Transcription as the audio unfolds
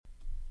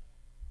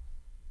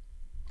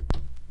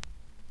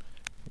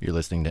You're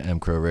listening to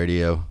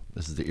mcrowradio.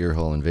 This is the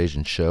Earhole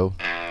Invasion show.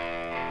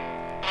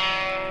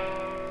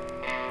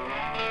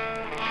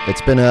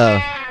 It's been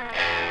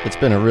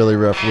a really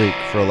rough week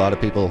for a lot of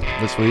people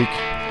this week.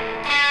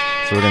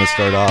 So we're going to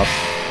start off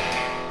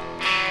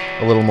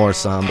a little more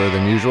somber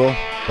than usual,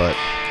 but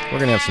we're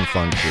going to have some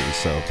fun too,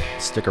 so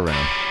stick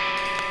around.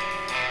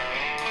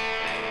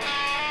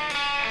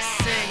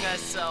 Sing a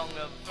song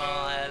of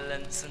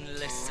violence and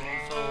listen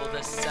for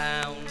the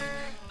sound.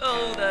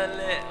 All the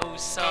little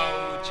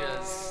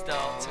soldiers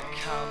start to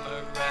come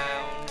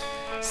around.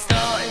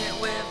 Starting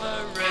with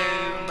a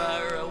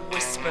rumour, a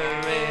whisper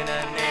in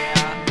an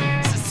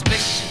ear.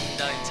 Suspicion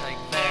don't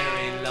take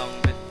very long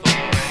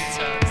before it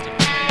turns to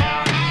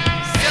fear.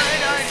 So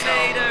they don't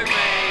need a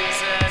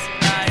reason,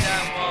 they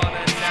don't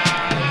wanna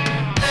know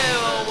who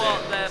or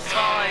what they're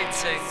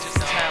fighting, just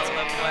tell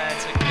them where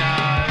to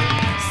go.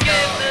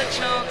 Give the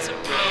chance of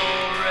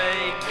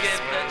glory,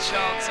 give the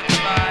chance of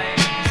fame.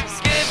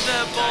 Give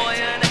the boy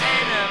an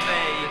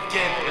enemy,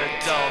 give the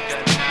dog a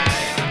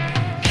name.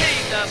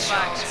 Keep the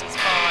factions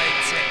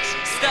fighting,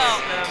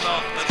 start them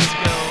off at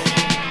school.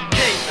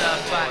 Keep the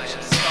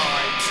factions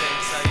fighting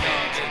so you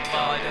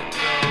divide and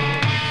rule.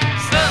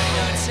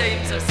 Football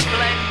teams are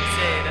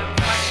splendid and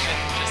fashion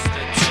just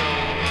a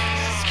tool.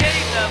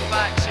 Keep the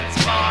factions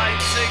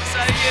fighting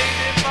so you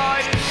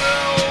divide and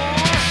rule.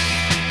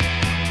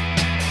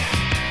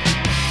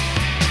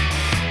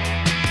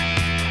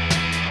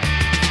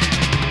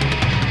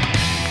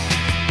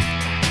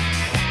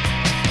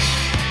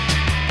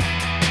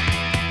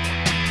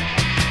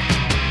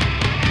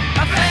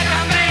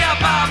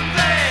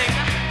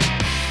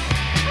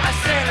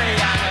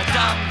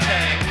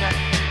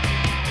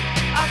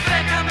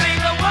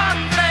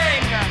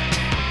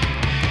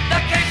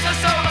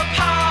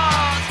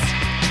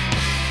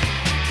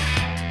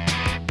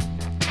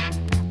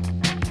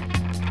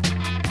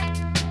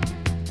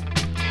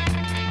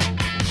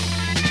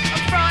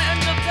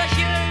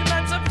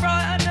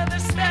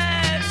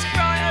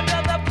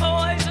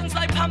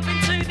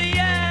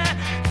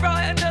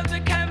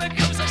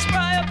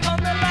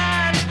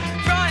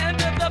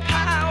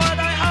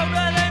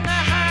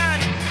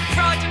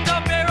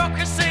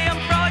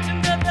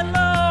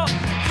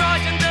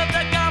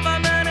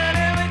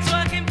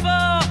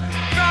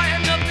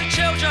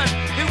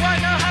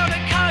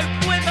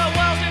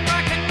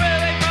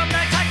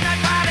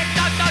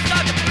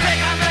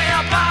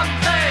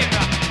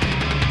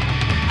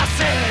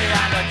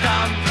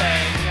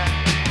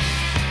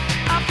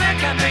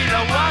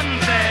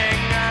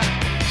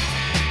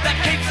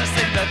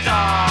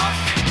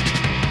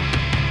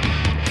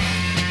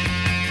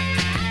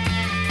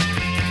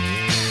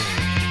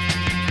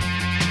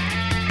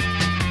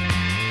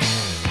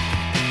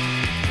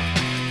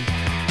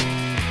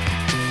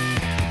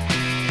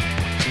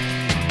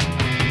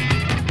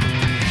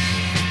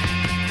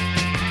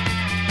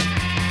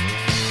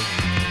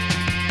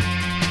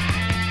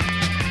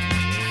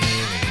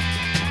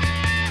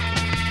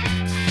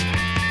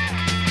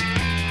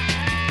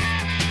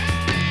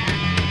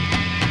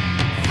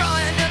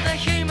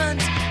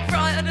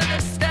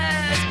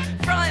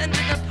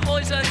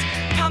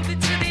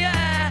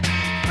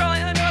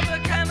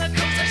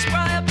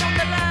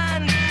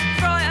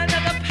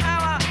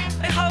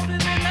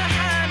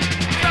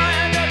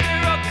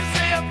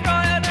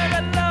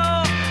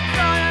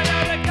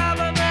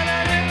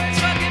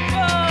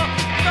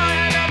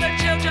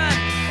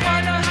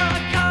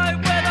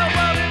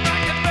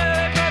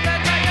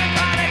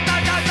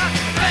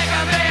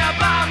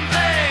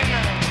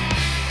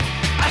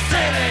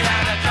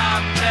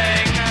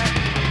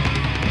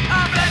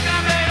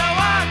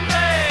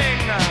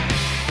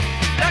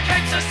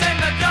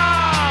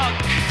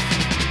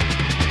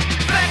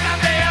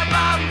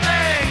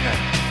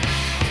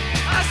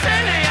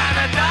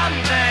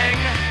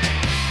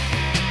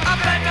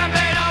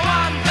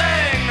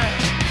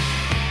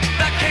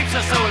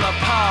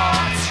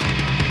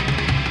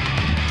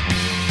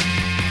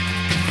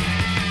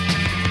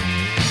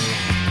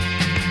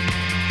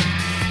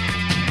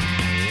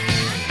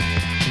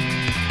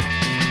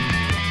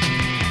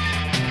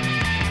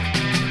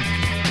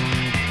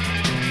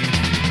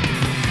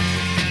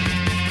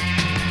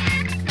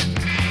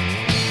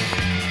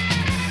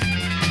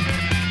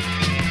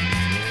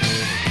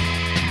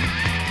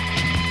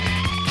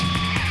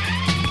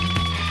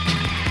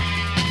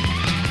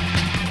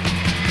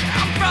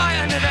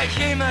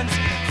 Humans,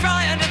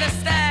 fry under the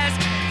stairs,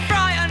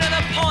 fry under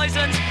the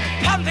poisons,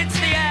 pump into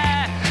the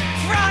air,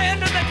 fry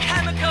under the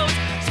chemicals,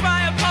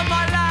 spray upon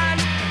my land,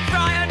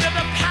 fry under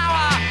the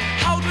power,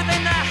 hold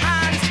within their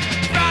hands,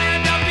 fry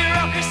under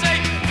bureaucracy,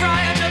 fry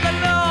under the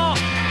law,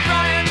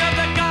 fry under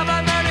the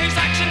government whose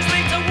actions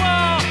lead to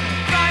war,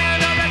 fry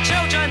under the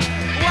children,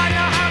 who won't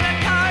know how to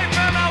cope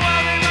from a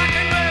world in rack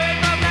and ruin,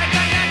 from their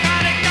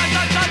technocratic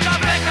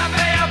pick up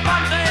me a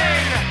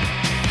bumping,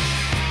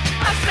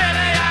 a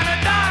silly and a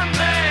dumb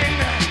thing.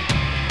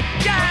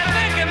 Yeah,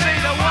 they can be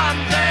the one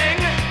thing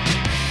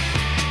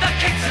that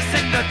keeps us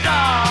in the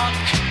dark.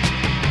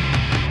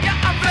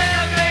 Yeah, I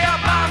feel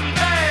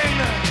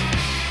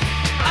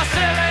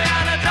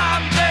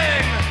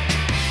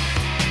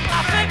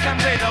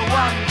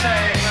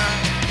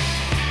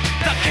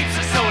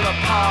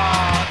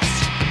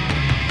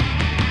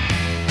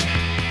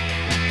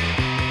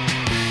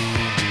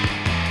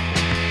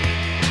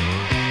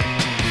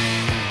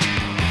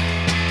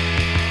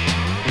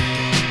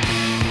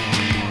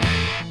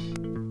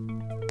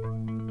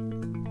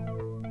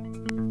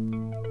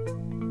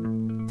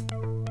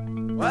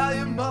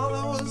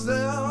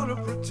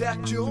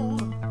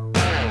June.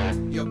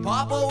 Your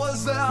papa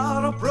was there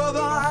to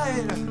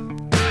provide.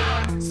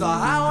 So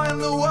how in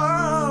the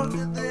world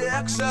did the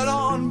exit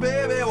on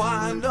baby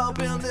wind up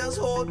in this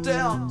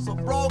hotel so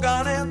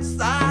broken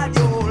inside?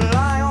 You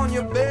lie on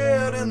your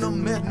bed in the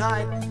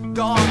midnight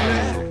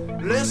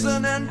darkness,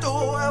 listening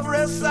to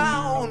every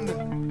sound,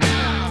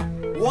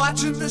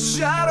 watching the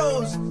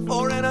shadows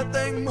or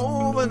anything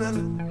moving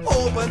and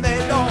hoping they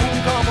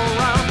don't come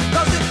around.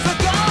 'Cause it's a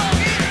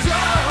dog-eat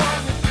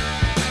dog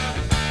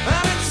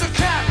and it's a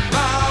cat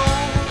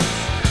mouse.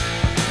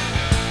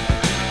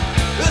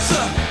 It's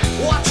a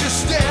watch you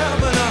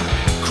step and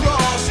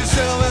cross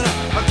yourself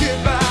and get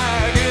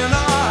back in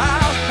the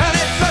house. And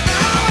it's a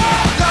do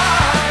or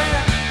die.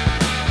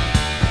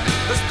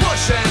 It's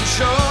push and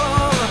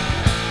shove,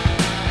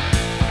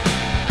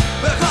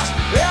 because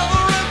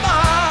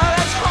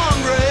everybody's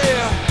hungry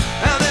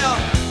and there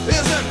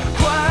isn't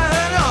quite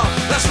enough.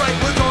 That's right,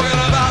 we're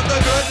talking about the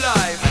good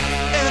life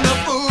in the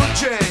food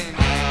chain.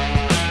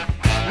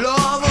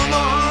 Love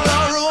among the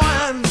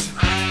ruins.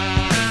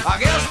 I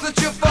guess that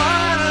you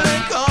finally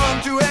come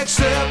to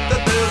accept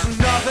that there's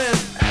nothing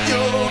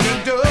you can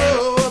do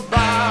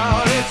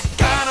about it. It's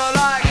kinda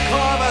like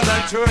carving the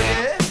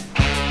turkey,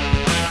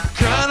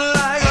 kinda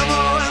like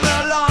mowing the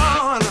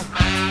lawn.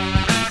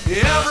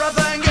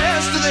 Everything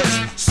gets to this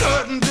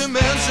certain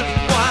dimension,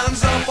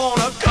 winds up on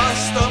a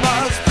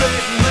customer's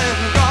plate and then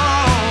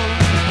gone.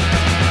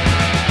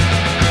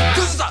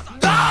 'Cause it's a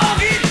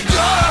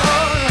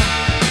dog-eat-dog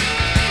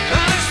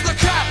and it's the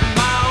cat and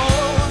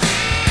mouse.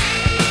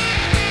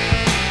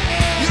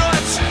 You know,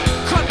 it's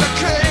cut the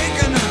cake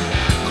and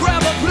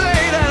grab a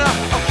plate and a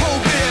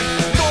hope it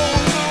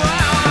goes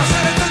around. I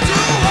said it's a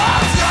do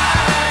or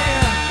die.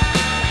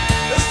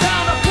 It's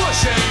time to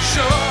push and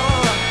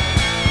shove.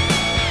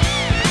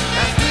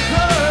 That's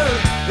because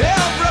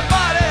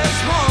everybody's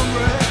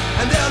hungry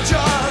and there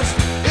just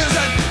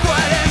isn't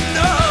quite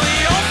enough.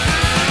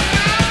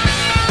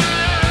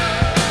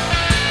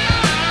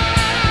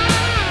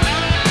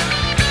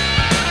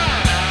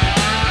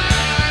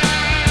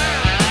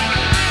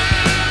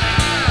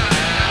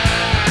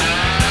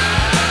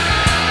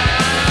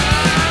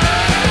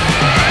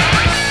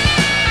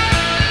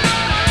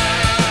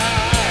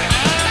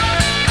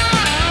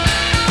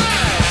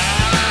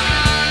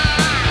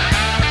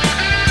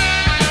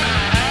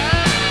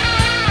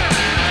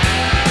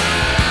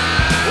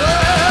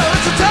 Well,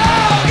 it's a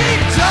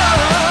dog-eat-dog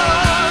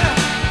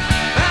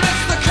and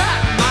it's the cat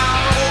and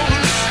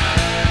mouse.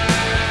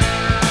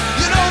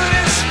 You know that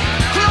it's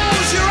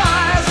close your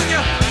eyes and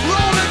you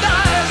roll the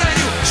dice and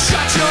you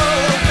shut your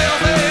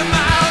filthy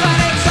mouth,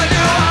 and it's a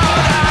do or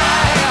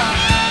die.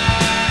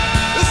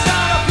 It's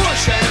time to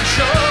push and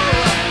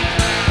shove.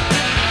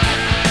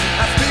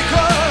 That's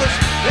because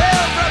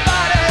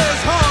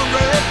everybody's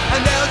hungry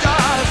and there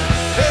just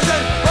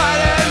isn't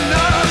quite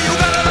enough. You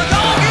got a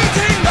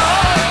dog-eating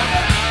dog,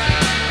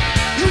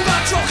 you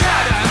got your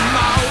cat and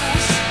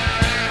mouse,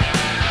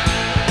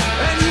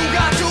 and you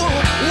got to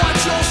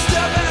watch your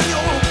step and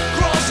you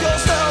cross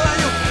yourself and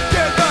you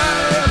get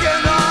back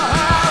in the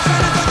house.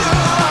 And it's a do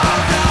or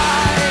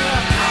die.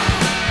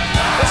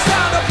 It's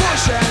time to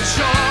push and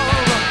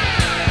shove.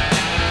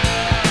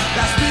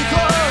 That's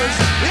because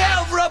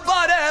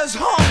everybody's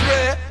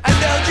hungry and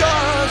there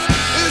just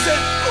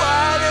isn't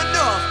quite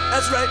enough.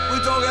 That's right,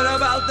 we're talking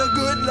about the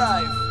good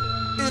life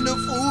in the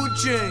food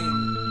chain.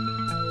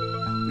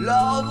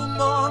 Love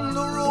among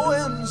the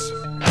ruins.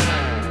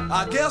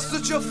 I guess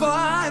that you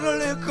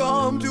finally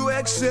come to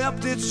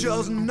accept it's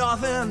just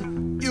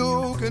nothing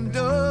you can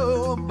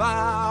do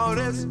about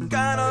it. It's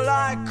kinda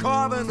like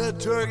carving the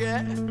turkey,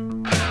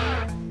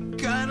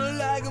 kinda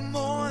like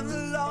mowing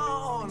the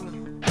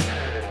lawn.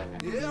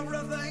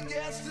 Everything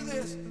gets to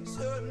this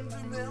certain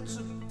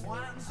dimension,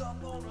 winds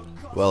up on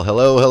a Well,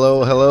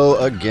 hello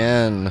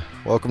again.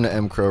 Welcome to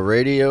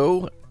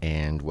mcrowradio,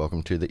 and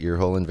welcome to the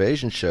Earhole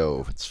Invasion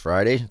show. It's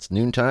Friday, it's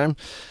noontime.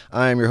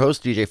 I'm your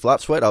host, DJ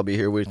Flop Sweat. I'll be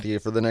here with you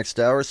for the next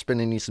hour,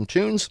 spinning you some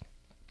tunes,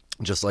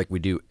 just like we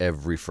do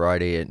every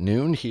Friday at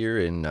noon here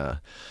in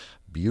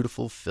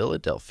beautiful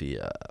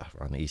Philadelphia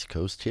on the East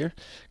Coast here.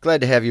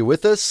 Glad to have you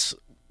with us.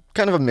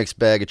 Kind of a mixed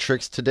bag of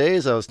tricks today,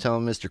 as I was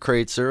telling Mr.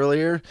 Crates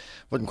earlier.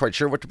 Wasn't quite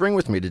sure what to bring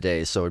with me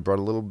today, so I brought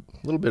a little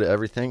bit of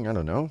everything. I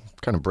don't know,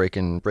 kind of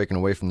breaking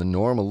away from the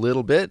norm a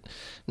little bit.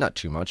 Not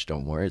too much,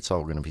 don't worry. It's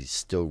all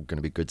still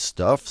gonna be good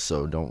stuff.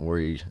 So don't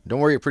worry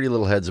your pretty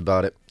little heads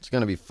about it. It's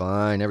gonna be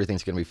fine.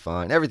 Everything's gonna be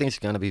fine. Everything's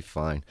gonna be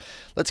fine.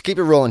 Let's keep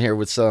it rolling here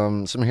with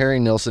some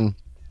Harry Nilsson.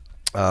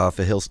 For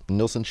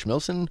Nilsson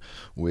Schmilson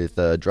with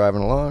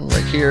Driving Along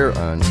right here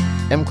on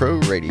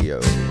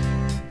mcrowradio.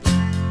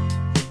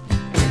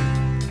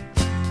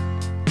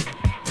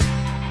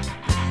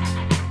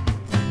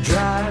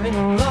 Driving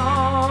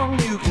along,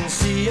 you can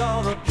see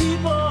all the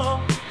people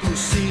who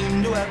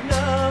seem to have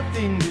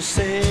nothing to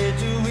say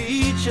to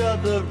each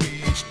other.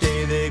 Each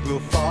day they grow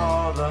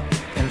farther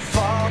and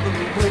farther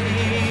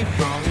away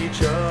from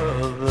each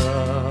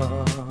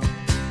other.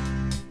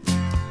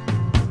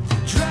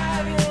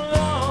 Driving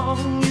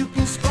along, you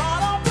can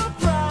spot all the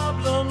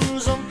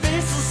problems on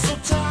faces so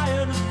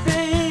tired of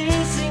facing.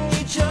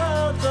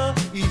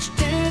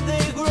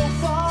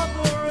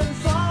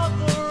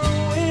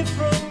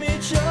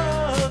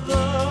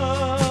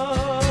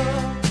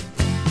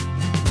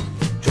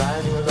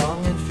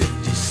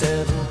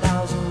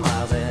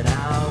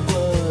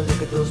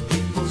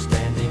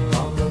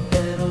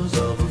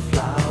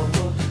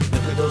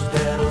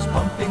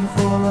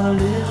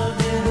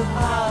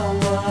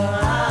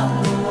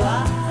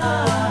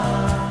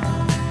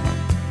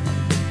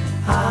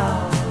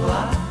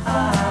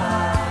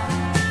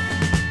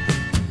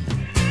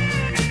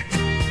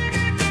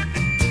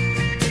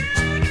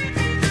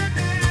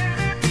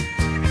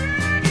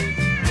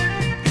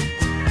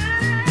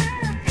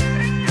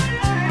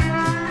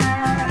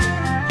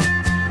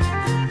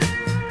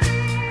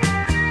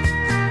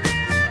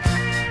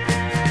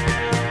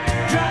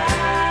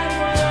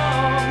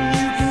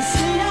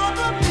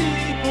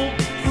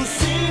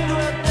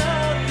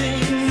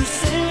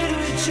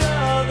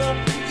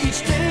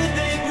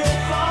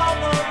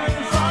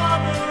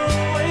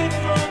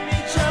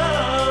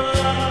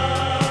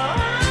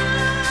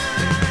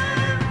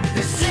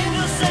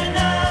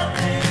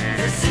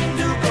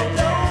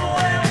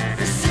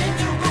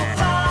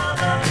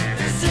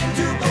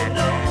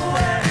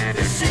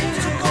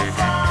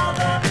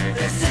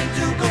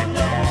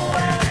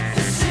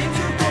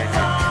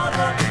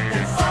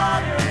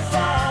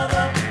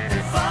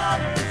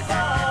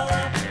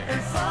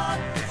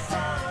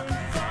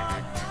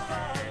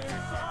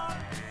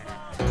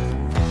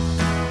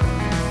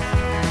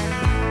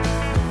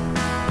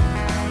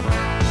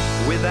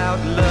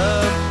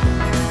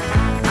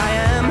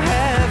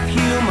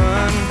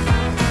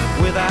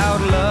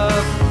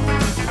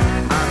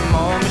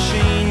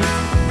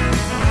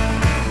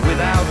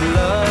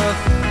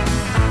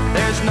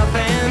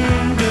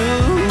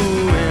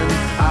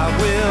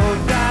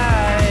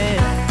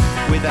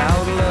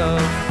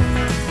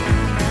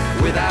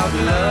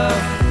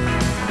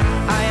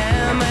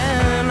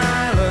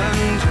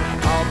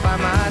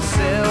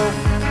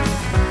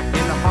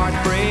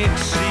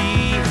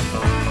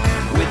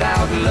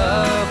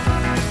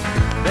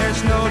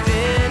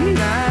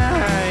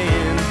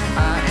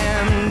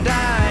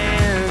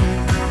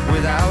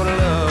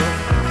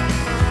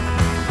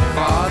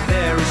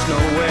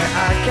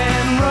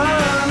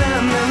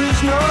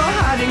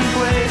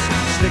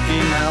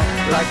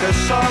 like a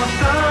sore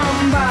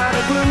thumb by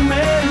the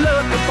gloomy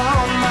look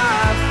upon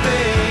my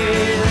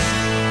face.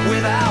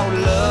 Without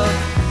love,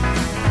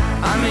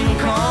 I'm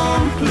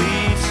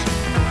incomplete.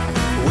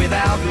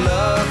 Without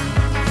love,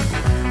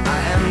 I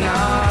am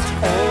not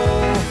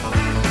whole.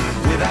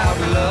 Without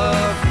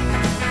love,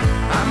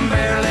 I'm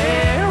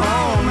barely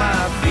on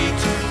my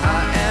feet.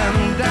 I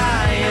am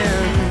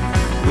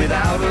dying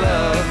without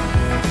love.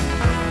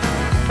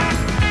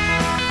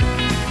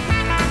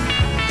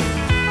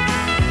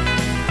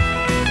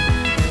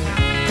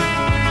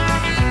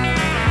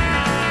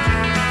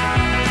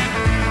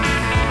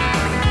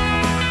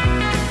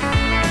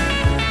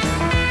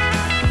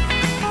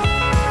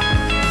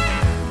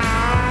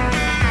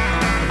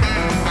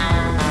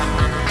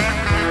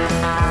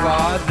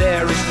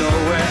 There is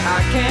nowhere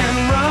I can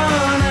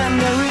run, and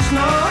there is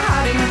no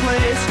hiding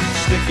place,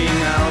 sticking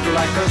out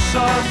like a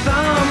sore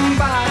thumb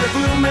by the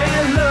gloomy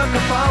look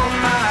upon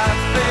my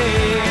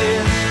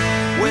face.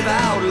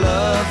 Without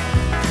love,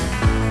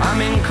 I'm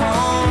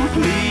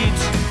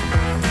incomplete.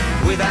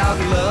 Without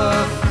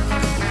love,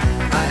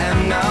 I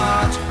am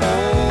not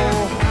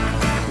whole.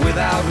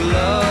 Without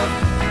love,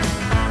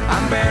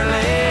 I'm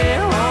barely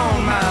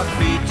on my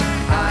feet.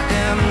 I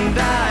am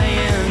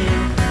dying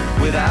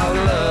without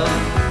love.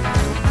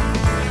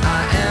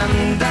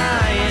 I'm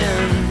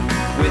dying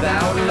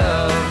without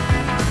love.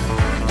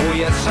 Oh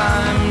yes,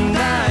 I'm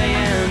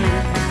dying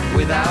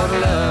without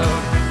love.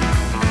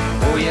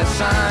 Oh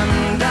yes,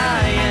 I'm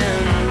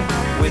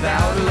dying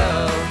without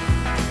love.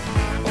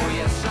 Oh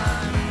yes,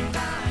 I'm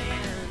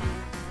dying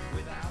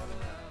without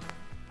love.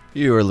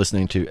 You are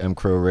listening to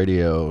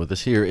mcrowradio.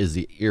 This here is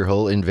the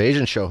Earhole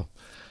Invasion show.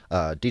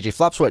 DJ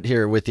Flopsweat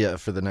here with you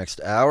for the next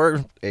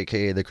hour,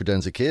 a.k.a. the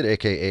Credenza Kid,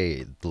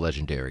 a.k.a. the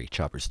legendary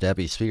Chopper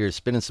Stabby Sphere,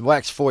 spinning some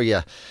wax for you.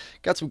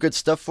 Got some good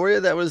stuff for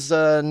you. That was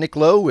Nick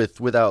Lowe with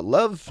Without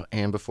Love,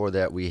 and before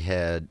that we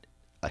had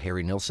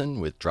Harry Nilsson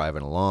with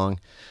Driving Along.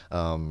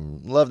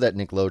 Love that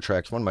Nick Lowe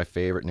track. It's one of my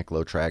favorite Nick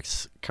Lowe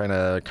tracks. Kind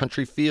of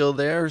country feel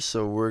there,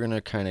 so we're going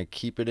to kind of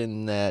keep it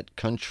in that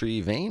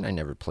country vein. I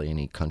never play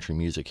any country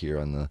music here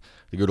on the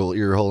good old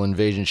Earhole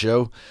Invasion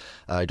show.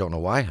 I don't know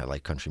why. I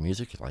like country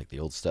music. I like the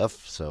old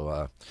stuff.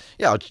 So,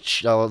 yeah, I'll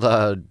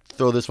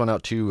throw this one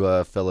out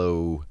to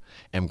fellow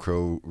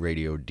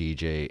mcrowradio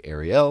DJ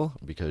Ariel,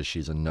 because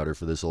she's a nutter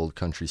for this old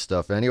country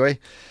stuff anyway.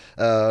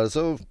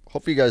 So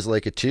hopefully you guys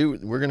like it too.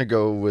 We're going to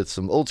go with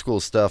some old school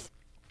stuff.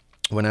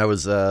 When I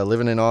was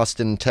living in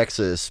Austin,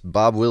 Texas,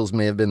 Bob Wills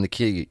may have been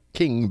the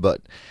king,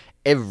 but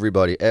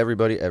everybody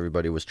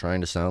was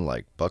trying to sound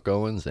like Buck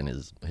Owens and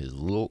his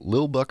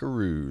little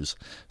Buckaroos.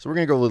 So we're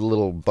going to go with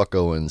little Buck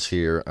Owens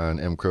here on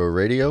mcrow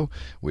Radio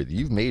with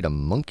You've Made a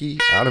Monkey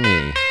Out of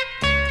Me.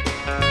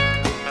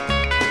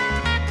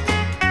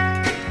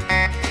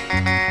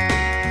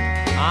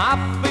 I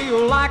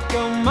feel like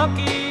a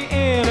monkey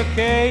in a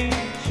cage.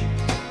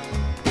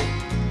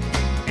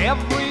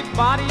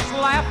 Everybody's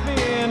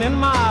laughing in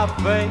my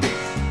face.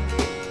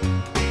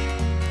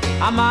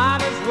 I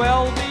might as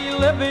well be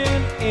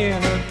living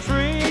in a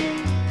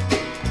tree.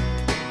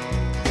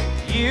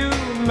 You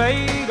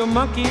made a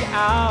monkey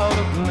out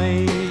of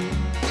me.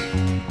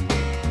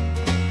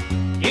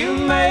 You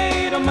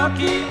made a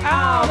monkey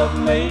out of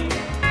me.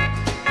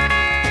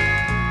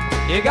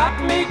 You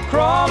got me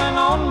crawling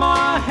on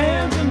my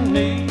hands and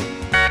knees.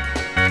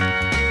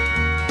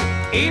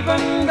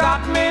 Even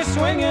got me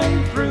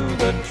swinging through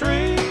the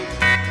trees.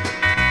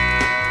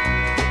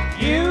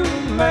 You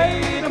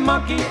made a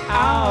monkey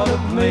out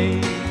of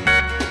me.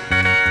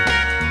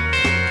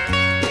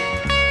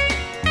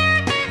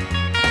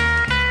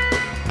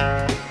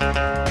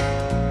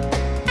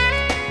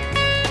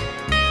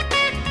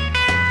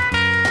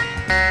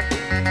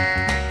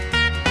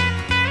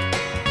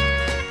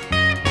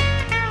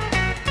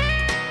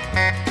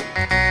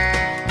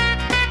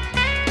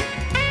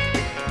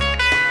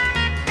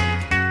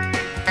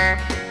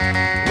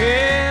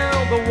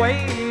 Well, the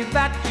way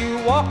that you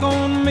walk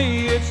on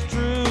me, it's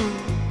true.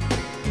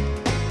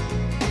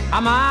 I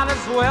might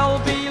as well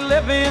be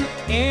living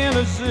in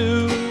a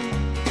zoo.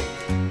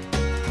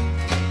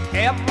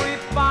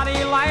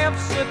 Everybody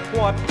laughs at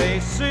what they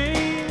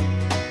see.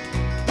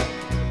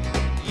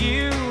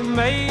 You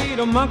made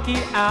a monkey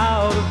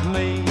out of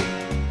me.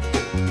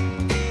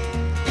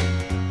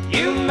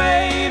 You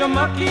made a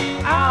monkey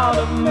out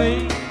of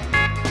me.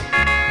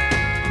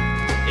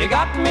 You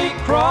got me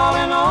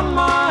crawling on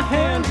my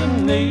hands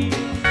and knees.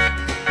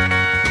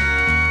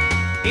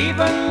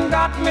 Even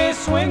got me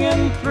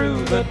swinging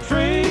through the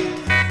trees.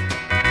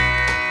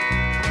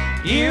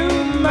 You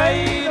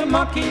made a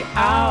monkey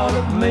out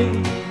of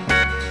me.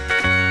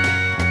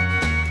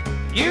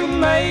 You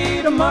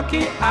made a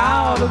monkey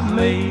out of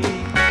me.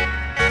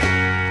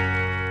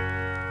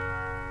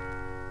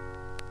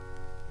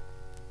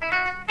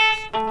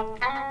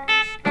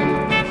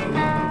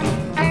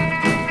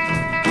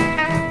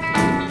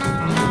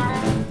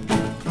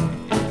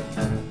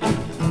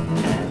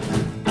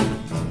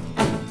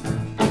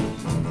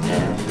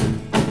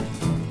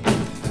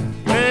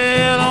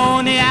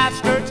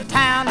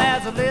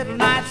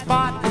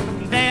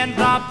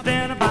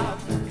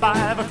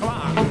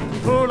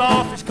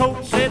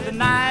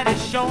 mighty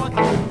short.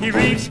 He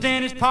reached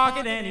in his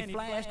pocket and he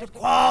flashed a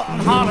quart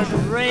and hollered,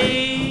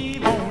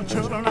 rave on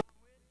children.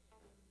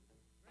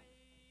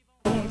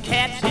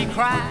 Cats, he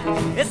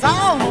cried, it's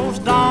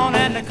almost dawn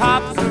and the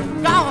cops are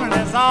gone and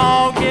let's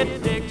all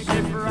get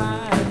Dixie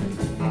fried.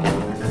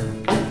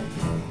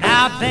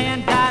 Now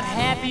Dan got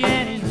happy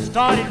and he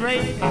started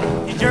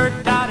raving. He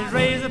jerked out his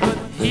razor but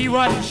he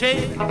wasn't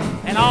shaving.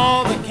 And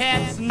all the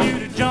cats knew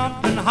to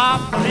jump and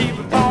hop, but he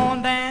was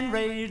born and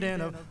raised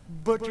in a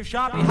butcher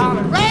shop. He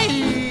hollered,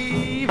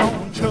 rave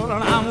on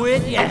children, I'm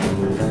with ya.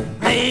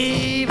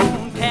 Rave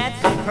on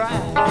cats, he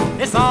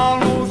cried, it's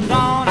almost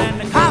dawn and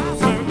the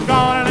cops are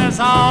gone and let's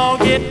all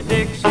get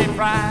Dixie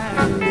fried.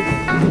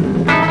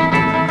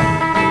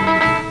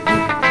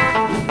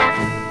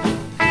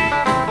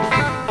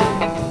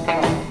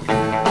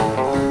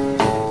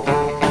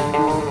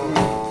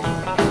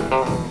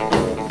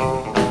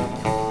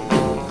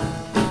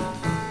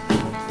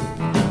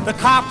 The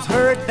cops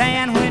heard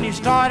Dan when he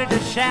started to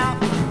shout.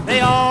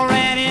 They all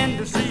ran in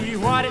to see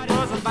what it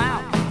was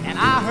about. And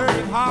I heard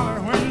him holler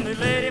when they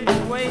led him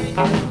away.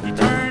 He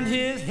turned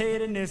his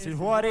head and this is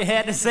what he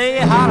had to say.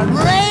 He hollered,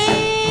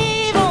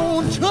 rave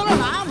on children,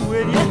 I'm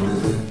with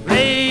you.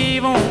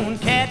 Rave on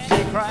cats,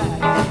 he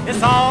cried,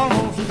 it's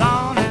almost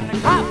dawn and the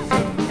cops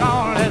are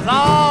gone. Let's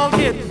all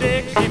get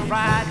Dixie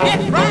fried.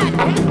 Get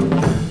fried, get.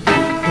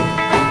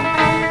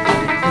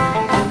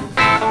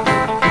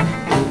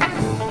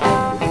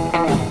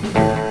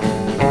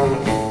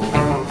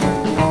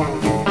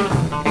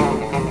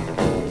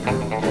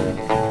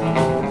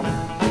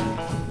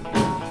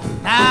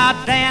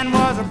 Dan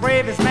was the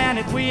bravest man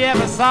that we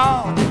ever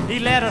saw. He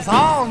let us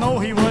all know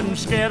he wasn't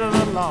scared of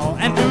the law.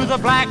 And through the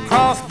black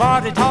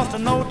crossbars he tossed a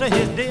note to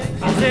his dear.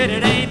 He said,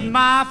 it ain't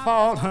my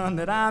fault, hun,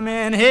 that I'm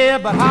in here,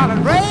 but hollered,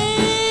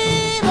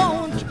 rave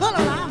on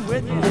children, I'm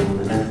with you.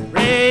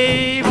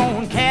 Rave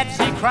on cats,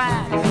 he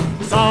cried,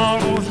 it's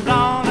almost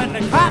dawn and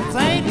the cops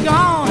ain't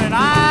gone and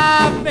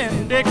I've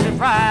been Dixie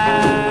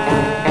fried.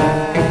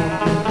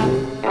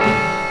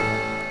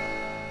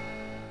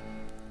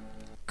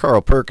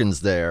 Carl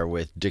Perkins there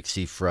with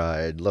Dixie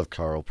Fried. Love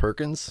Carl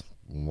Perkins,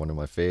 one of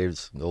my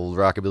faves, old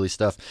rockabilly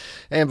stuff.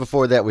 And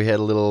before that we had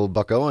a little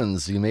Buck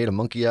Owens, You Made a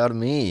Monkey Out of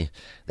Me.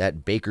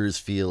 That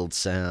Bakersfield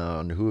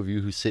sound. Who of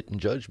you who sit and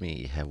judge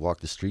me have walked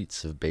the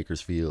streets of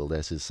Bakersfield,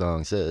 as his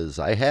song says.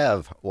 I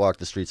have walked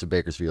the streets of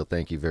Bakersfield,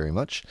 thank you very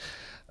much.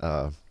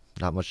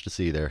 Not much to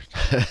see there.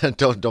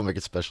 Don't make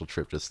a special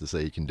trip just to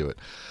say you can do it.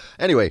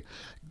 Anyway,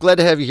 glad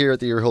to have you here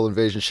at the Earhole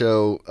Invasion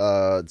show.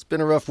 It's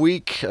been a rough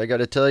week, I got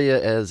to tell you.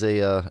 As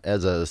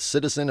a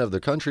citizen of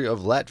the country of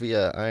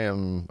Latvia,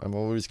 I'm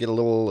always get a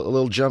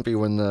little jumpy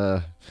when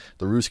the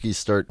Ruskies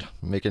start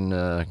making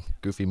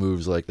goofy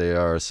moves like they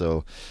are.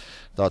 So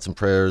thoughts and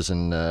prayers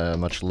and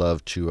much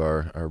love to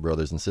our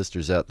brothers and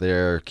sisters out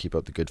there. Keep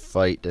up the good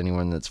fight.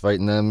 Anyone that's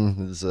fighting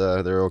them is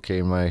they're okay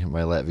in my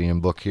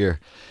Latvian book here.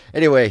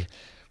 Anyway,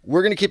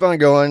 we're going to keep on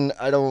going.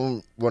 I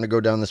don't want to go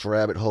down this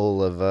rabbit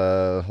hole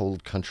of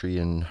old country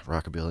and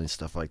rockabilly and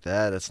stuff like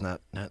that. That's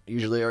not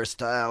usually our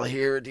style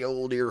here at the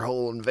old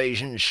Earhole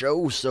Invasion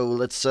show. So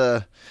let's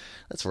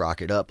rock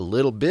it up a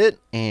little bit,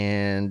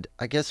 and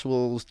I guess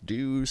we'll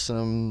do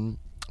some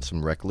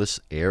Reckless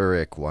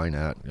Eric. Why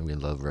not? We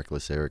love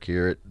Reckless Eric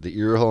here at the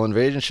Earhole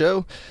Invasion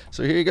show.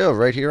 So here you go,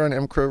 right here on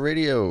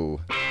mcrowradio.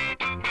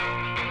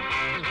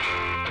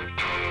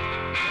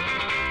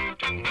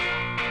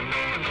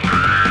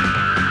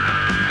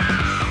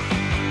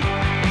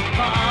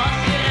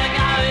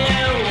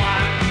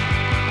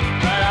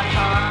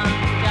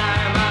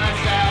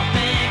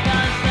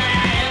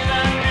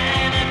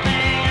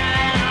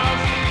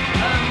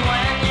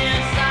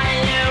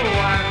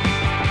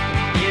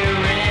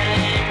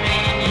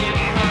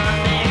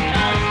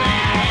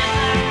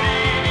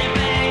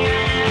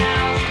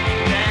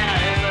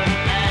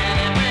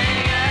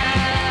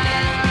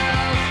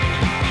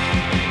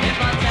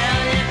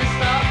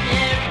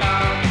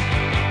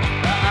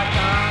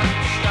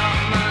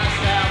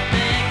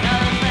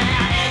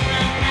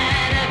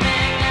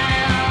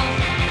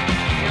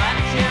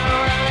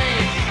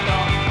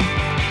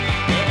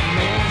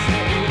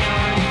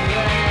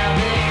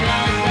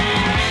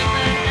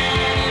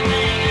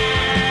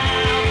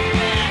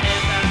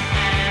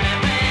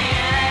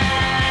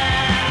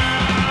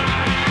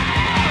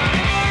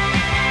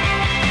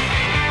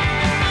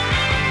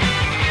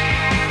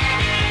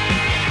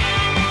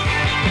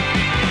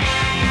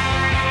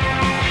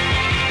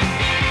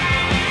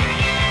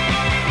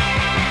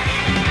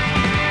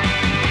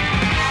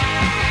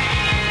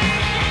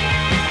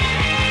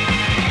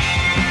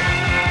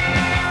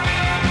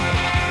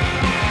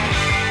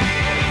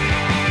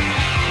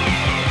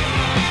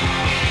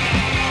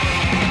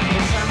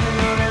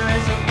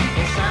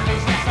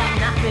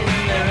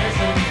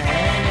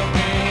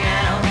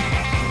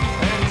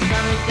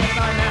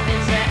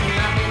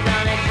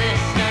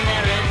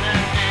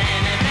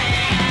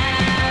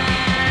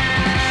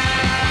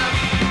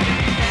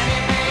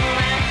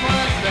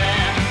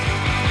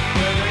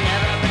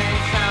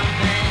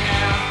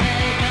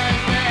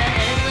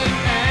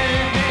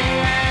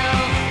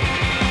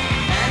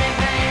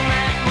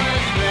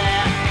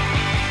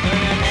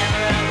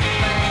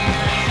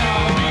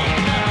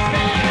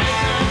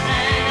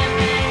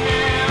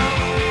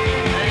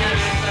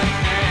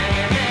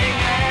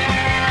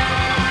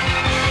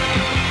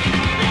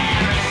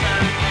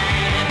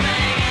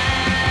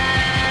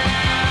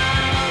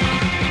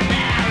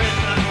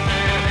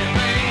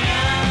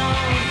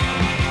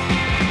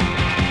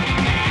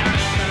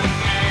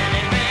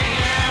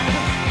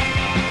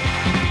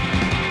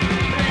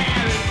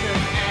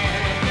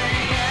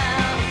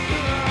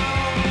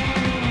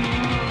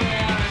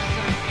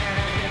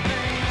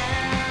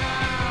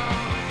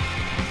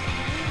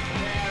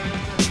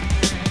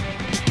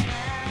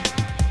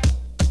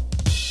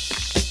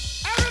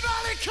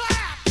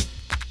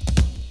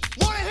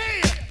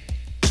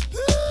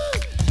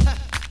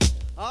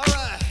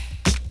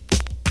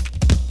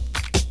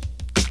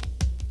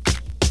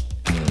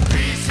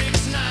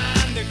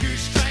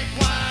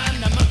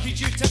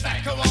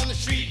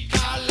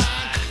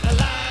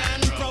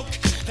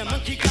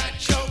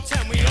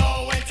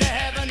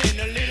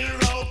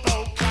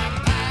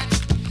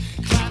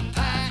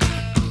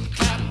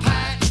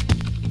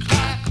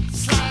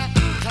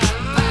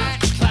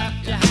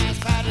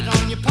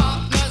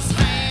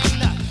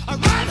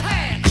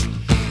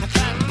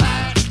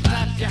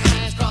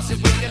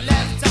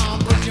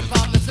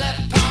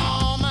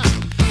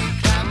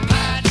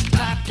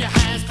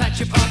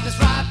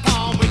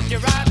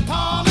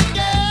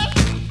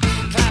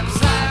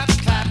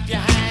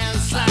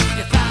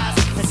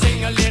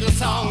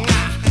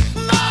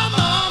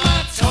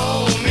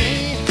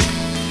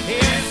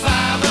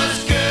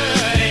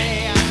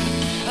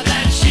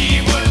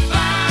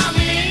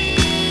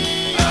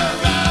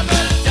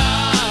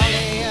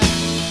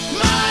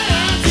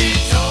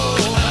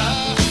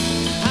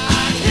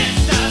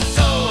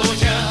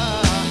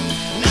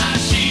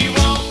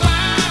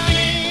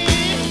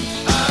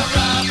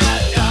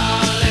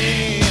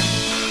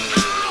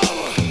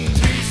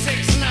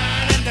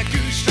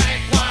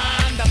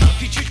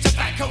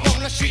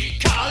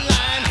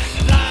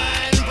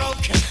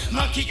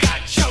 monkey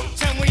got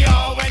choked and we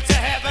all went to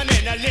heaven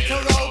in a little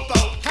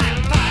rowboat.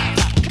 Clap, clap,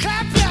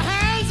 clap your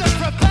hands and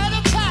prepare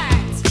to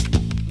pact.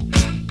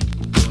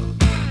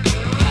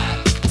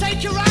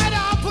 Take your right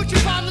arm, put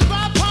your palm in the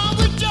right palm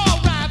with your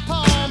right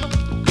palm.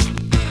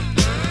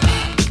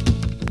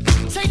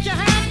 Take your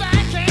hand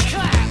back and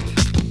clap.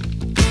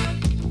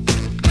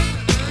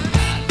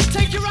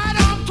 Take your right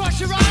arm, cross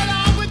your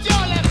right arm with your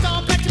left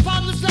arm. Pat your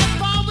palm this left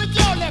palm with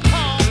your left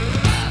palm.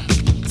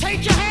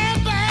 Take your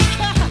hand back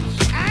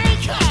and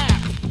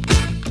clap.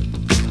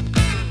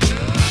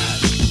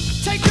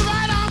 Take your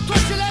right arm,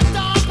 cross your left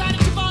arm.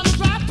 Pat your palm this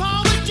right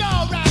palm with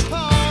your right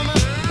palm.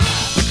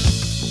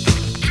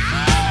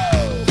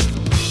 Ow!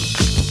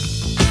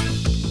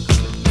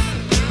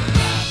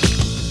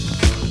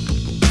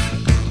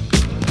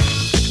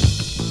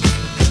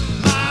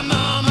 My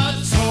mama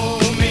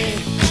told me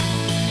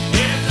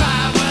if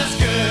I was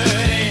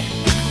goody,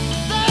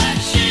 that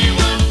she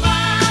would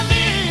find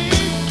me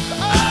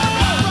a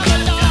rubber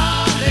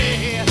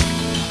dolly.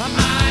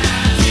 My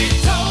auntie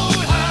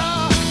told her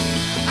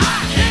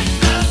I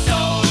kissed a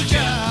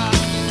soldier,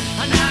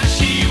 now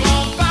she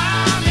won't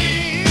buy me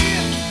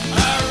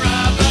a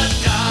rubber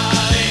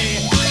dolly.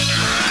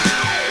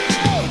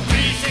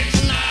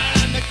 369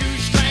 and the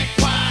goose drank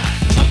wine.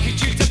 Monkey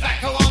chewed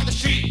tobacco on the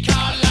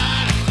streetcar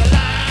line. The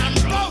line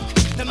broke,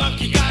 the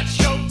monkey got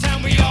choked,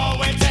 and we all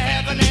went to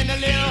heaven in a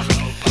little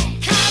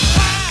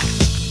clap,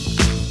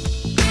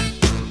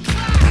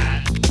 clap.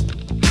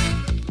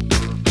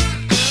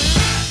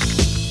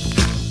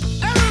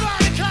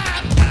 Everybody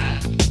clap.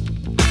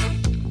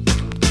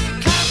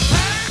 Clap,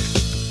 clap.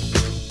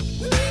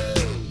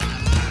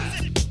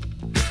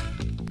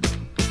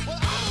 Well,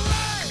 all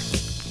right.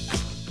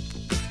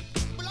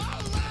 Well,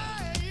 all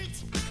right.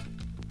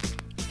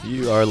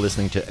 You are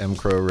listening to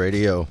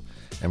mcrowradio.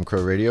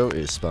 mcrowradio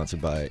is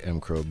sponsored by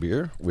mcrow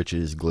beer, which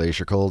is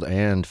glacier cold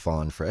and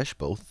fawn fresh,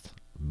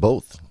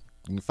 both.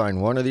 You can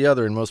find one or the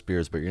other in most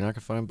beers, but you're not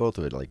gonna find both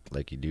of it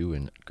like you do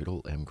in good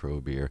old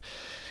mcrow beer.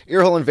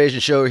 Earhole Invasion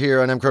show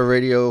here on mcrow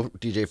radio.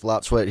 DJ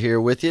Flop Sweat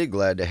here with you.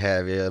 Glad to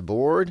have you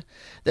aboard.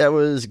 That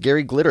was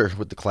Gary Glitter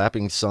with the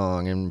clapping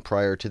song, and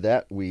prior to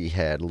that we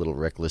had Little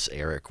Reckless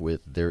Eric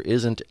with There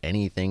Isn't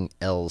Anything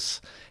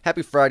Else.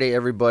 Happy Friday,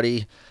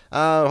 everybody.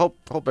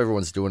 Hope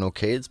everyone's doing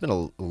okay. It's been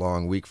a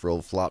long week for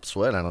old Flop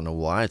Sweat. I don't know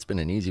why. It's been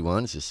an easy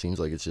one. It just seems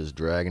like it's just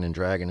dragging and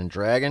dragging and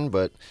dragging,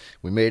 but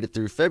we made it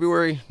through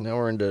February. Now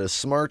we're into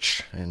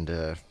Smarch,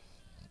 and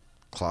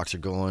clocks are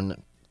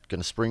going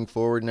to spring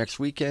forward next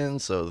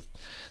weekend, so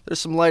there's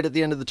some light at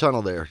the end of the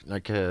tunnel there.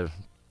 Like, kind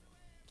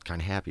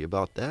of happy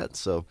about that.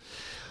 So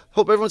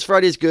hope everyone's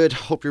Friday is good.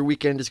 Hope your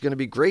weekend is going to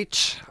be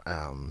great.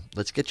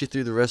 Let's get you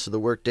through the rest of the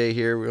workday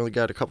here. We only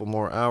got a couple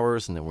more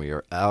hours, and then we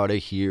are out of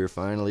here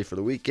finally for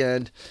the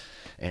weekend.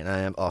 And I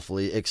am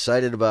awfully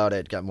excited about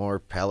it. Got more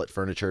pallet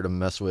furniture to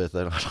mess with.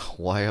 I don't know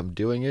why I'm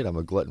doing it. I'm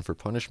a glutton for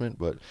punishment,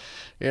 but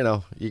you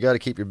know, you got to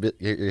keep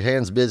your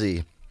hands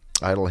busy.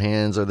 Idle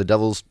hands are the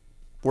devil's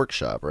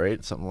workshop,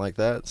 right? Something like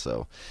that.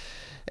 So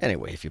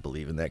anyway, if you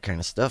believe in that kind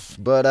of stuff.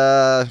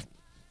 But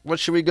what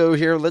should we go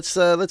here? Let's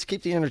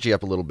keep the energy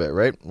up a little bit,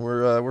 right?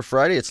 We're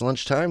Friday. It's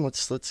lunchtime.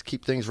 Let's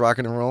keep things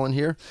rocking and rolling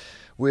here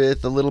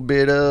with a little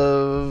bit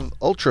of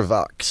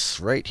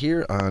Ultravox right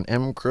here on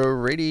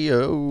mcrow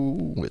radio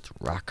with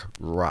Rock.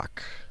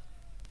 Rock,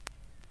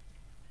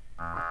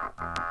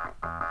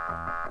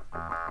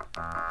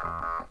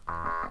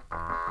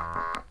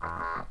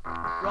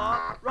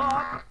 rock,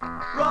 rock,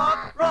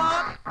 rock,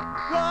 rock,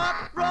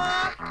 rock,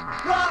 rock,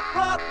 rock,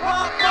 rock,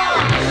 rock.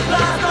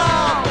 Blast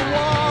off, the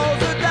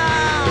walls are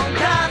down.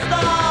 Cast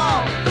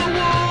off, the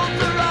wolves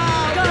are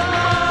out. Come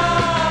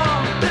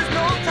on, there's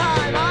no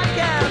time, I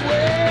can't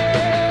wait.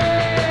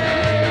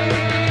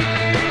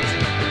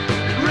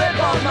 Rip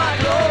off my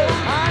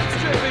clothes, I'm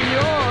stripping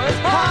yours.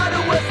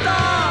 Harder with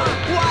stars.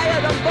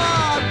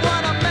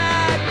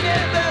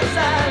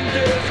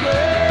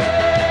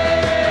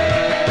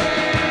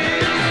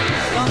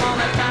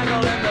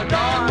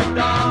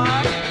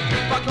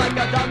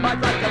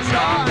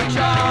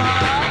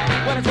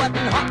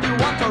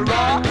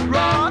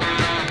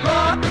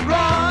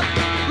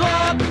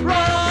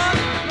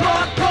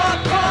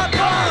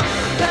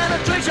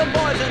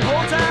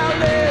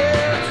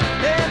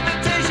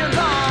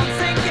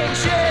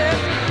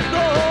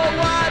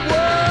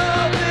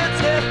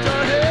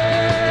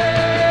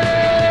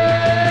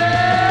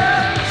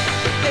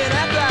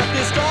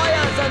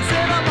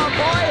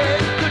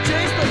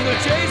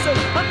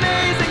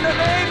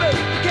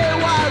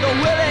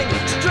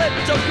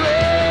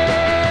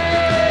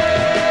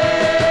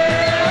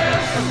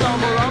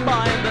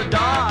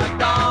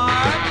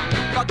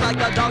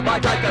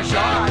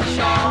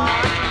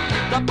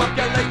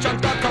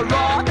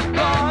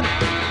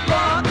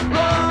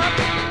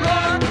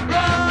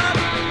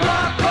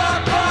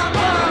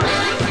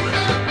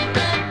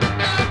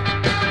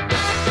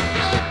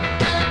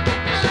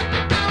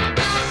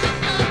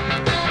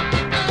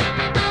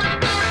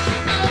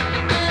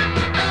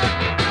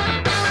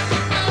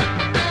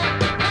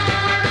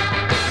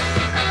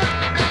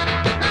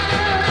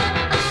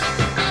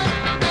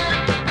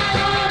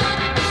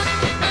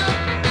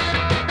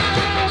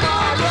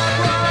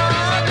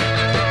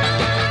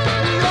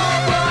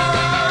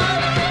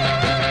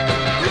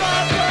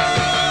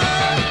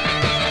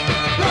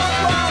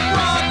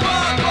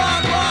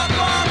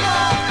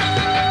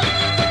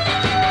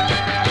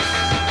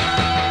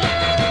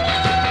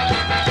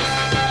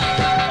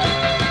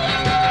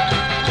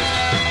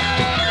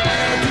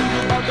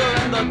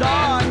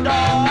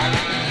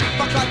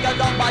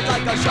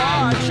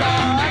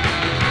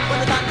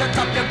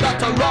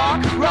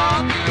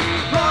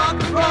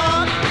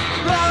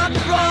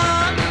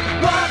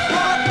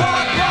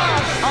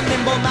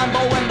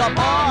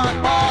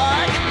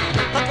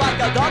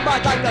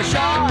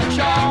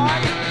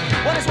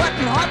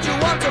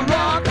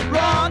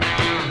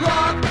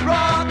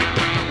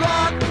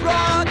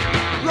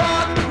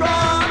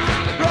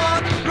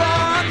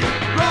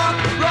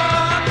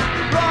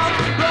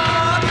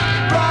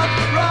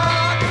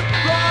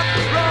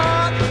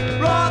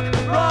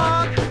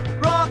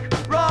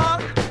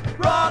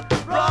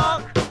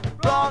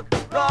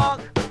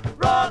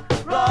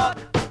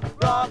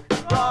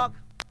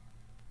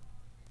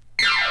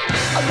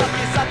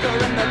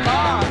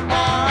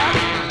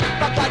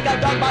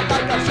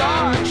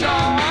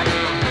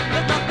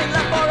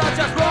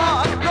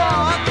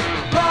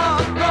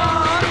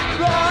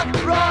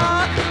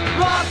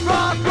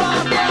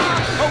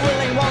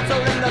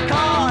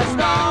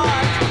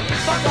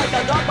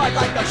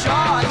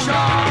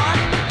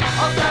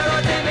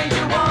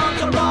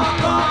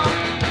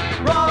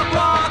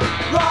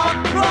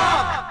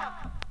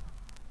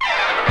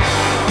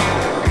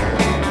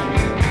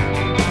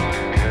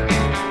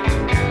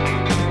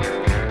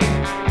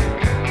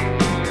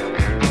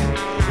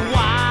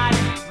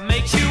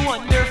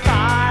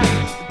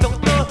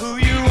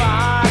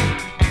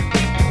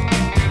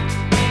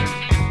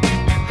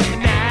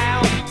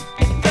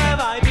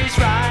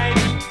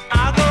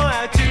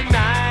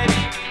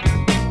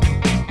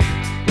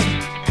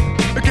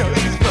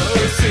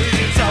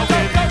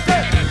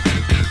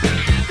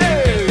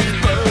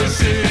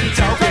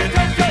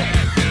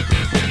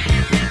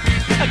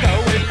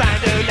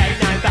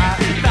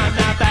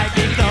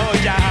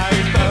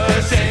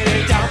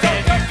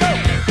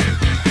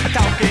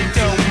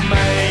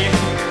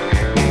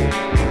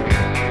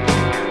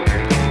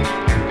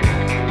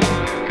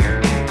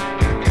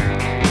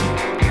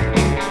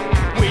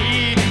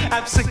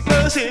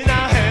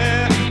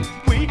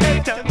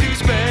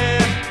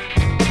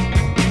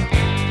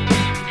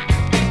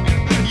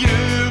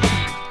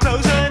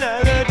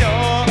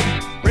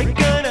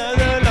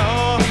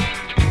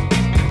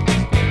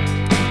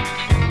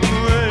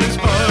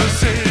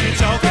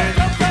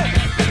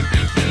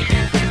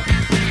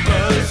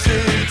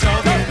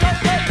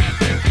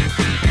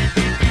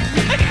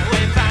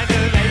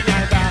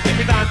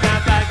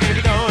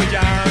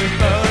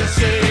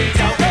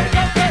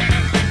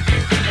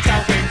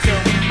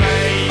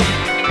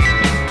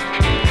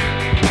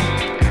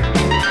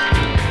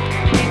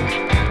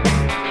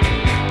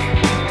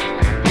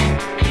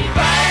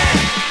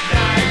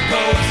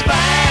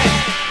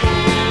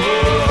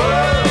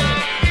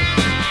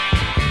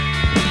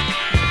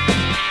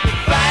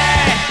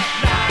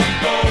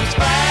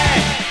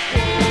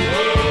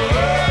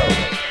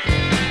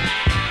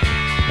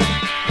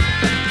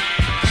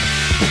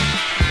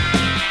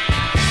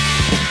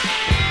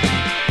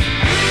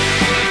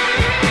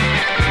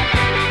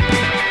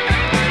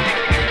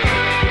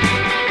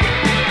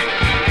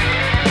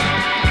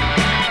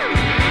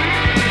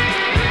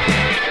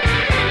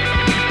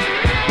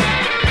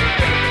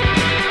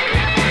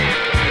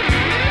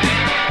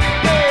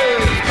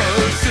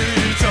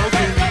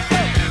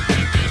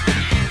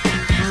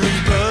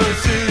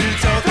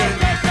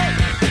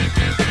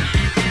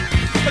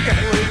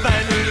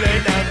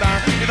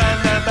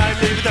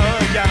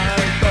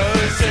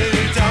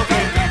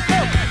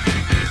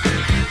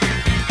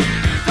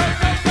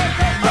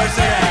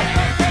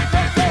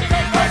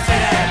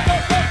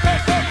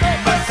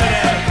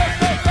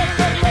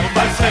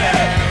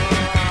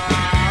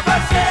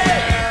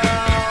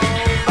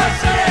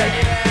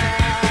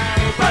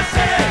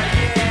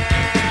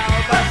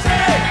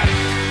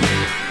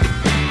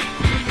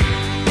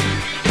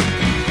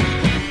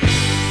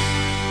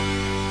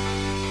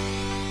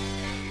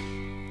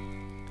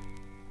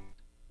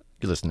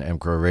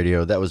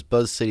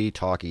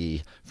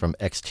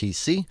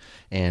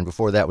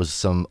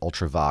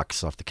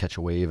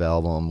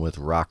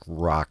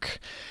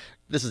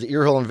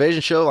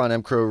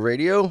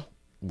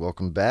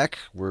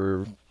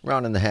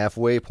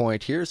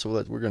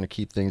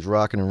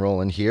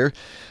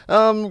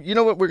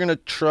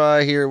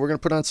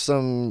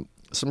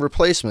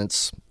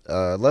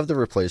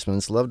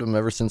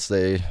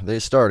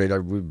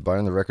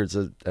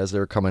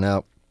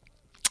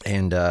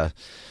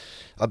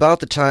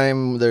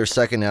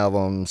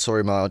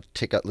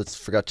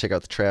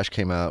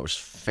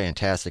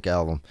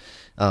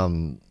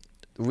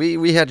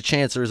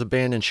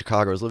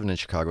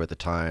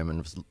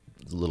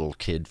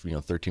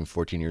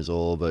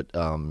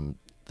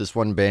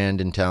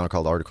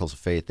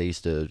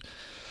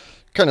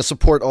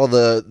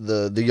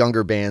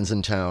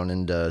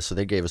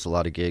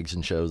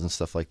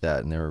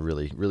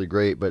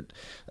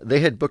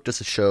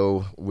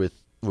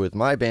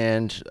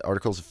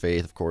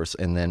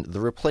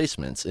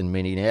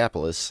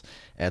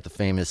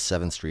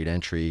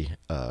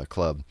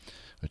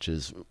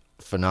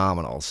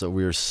 phenomenal. So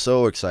we were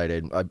so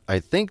excited. I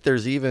think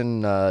there's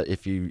even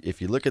if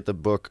you look at the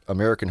book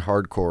American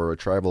Hardcore: A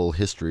Tribal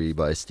History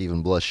by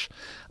Stephen Blush,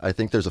 I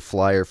think there's a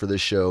flyer for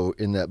this show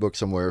in that book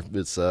somewhere.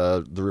 It's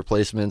The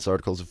Replacements,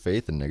 Articles of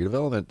Faith, and Negative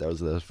Element. That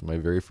was my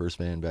very first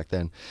band back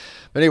then.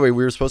 But anyway,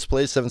 we were supposed to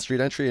play 7th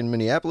Street Entry in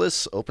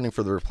Minneapolis, opening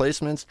for The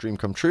Replacements, dream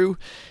come true.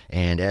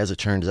 And as it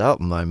turns out,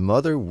 my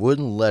mother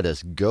wouldn't let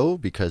us go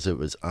because it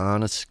was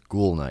on a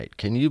school night.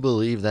 Can you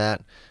believe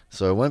that?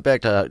 So I went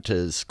back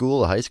to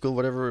school, high school,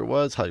 whatever it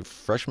was,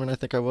 freshman I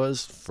think I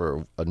was,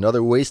 for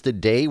another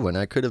wasted day when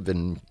I could have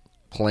been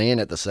playing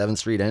at the 7th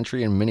Street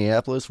Entry in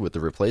Minneapolis with The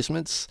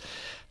Replacements.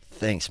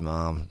 Thanks,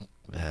 Mom.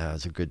 It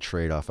was a good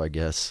trade-off, I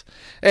guess.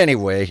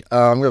 Anyway,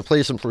 I'm going to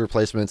play some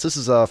Replacements. This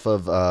is off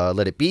of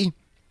Let It Be,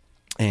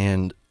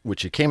 and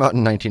which it came out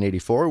in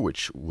 1984,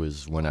 which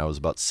was when I was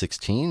about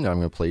 16. I'm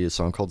going to play you a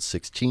song called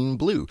 16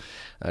 Blue.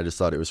 I just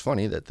thought it was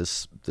funny that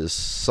this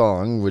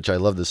song, which I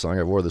love this song,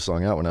 I wore the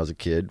song out when I was a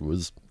kid,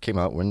 came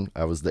out when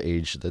I was the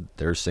age that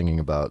they're singing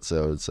about,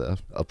 so it's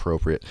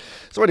appropriate.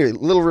 So anyway,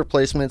 Little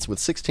Replacements with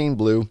 16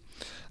 Blue.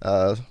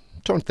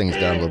 Tone things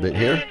down a little bit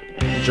here.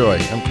 Enjoy.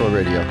 mcrow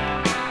Radio.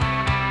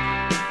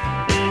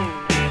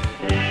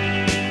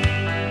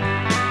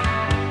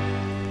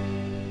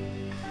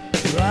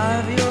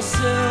 Drive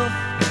yourself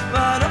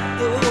right up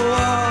the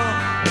wall.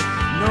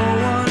 No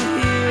one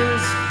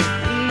hears,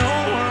 no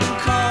one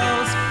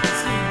calls.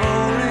 It's a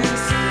boring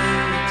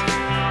state.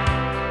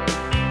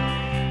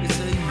 It's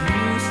a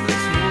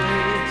useless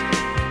wait.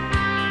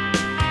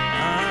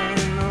 I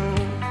know.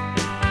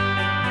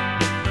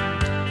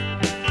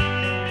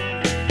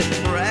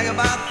 Brag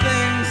about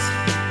things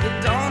that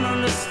don't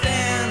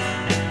understand.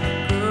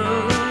 Girl,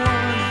 a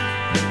woman,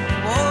 a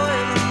boy,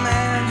 a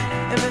man.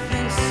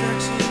 Everything's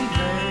such a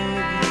vague.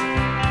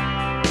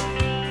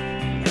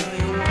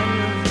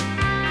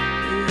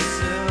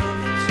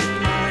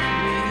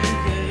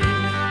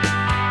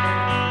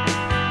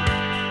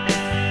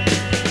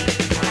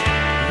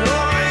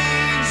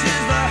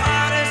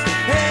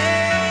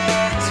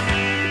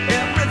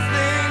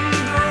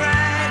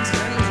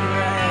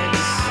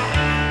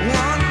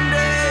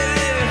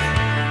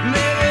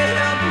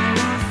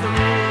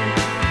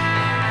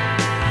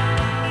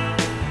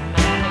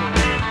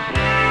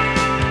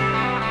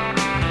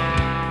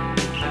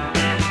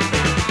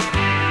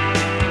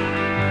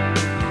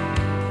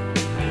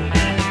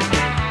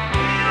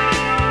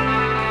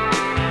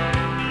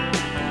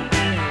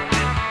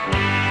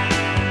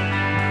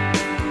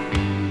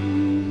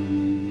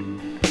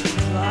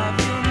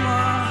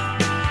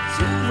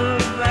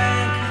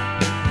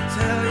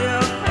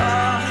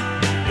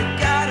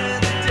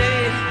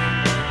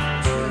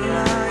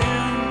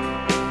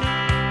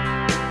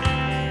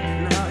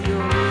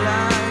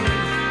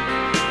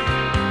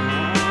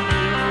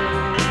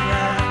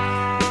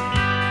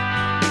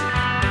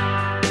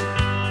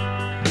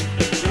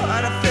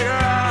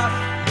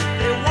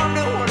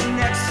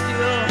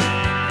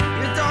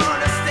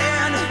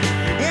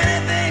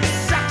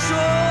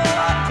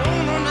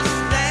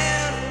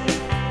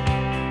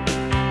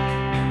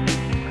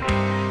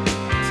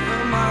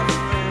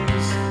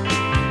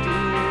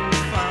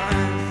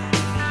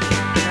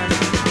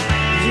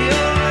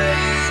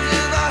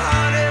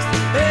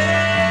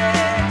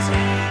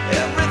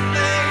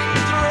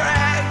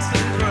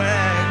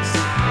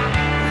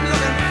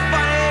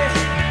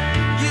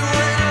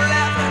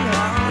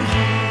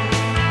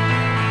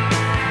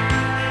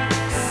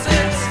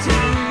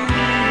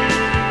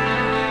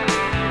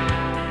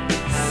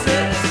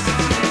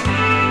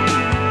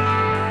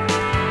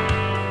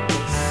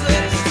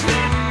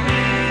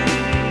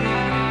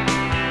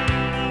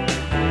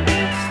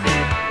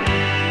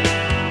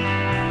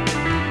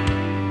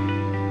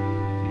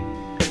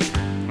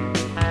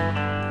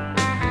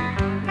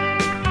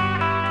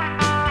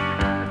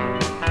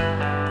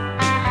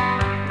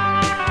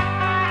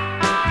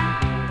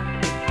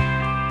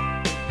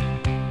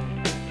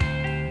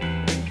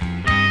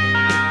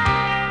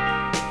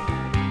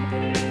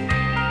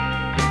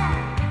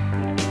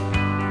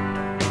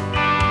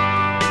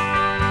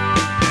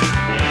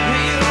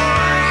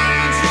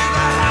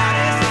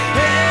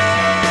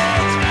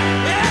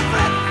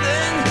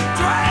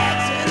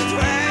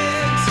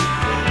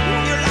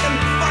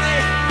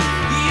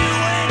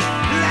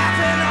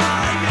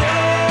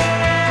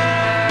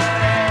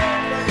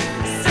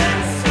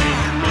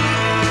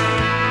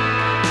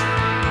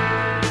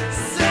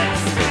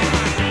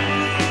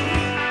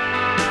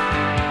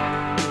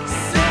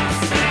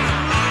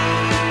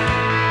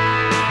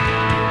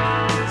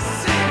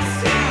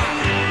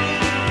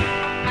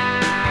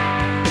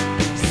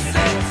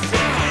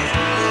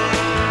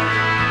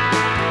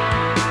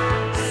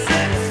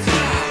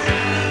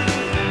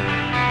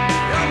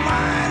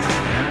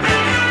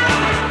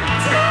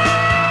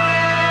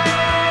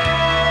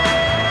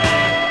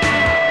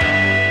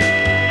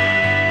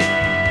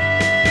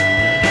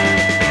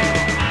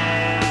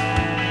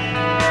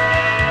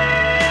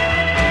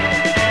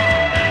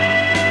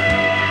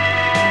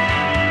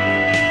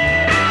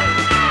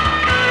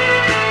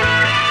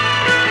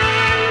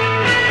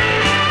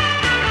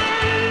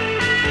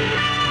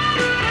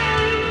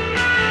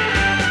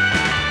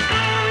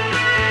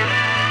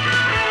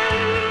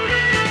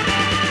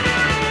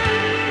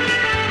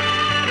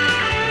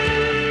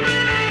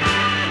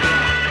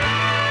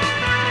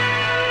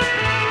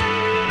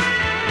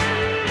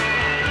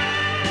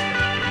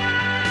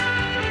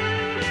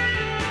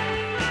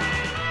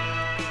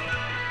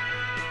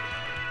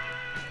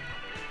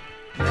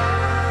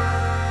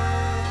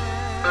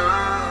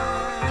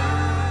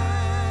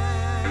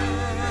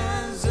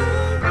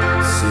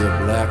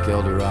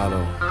 El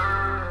Dorado.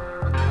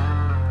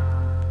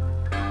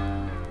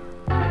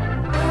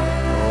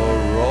 Oh,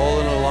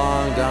 rolling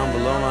along down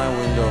below my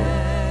window.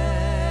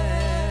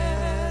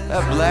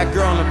 That black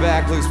girl in the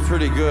back looks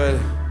pretty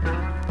good.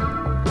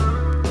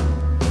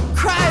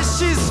 Christ,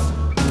 she's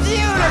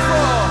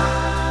beautiful!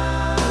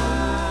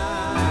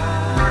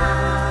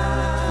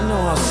 You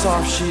know how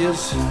soft she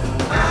is?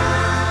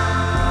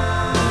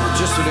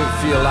 Just what it would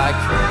feel like.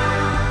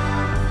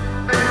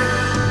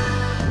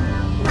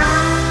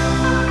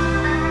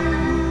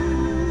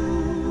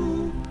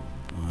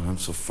 Oh, I'm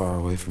so far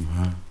away from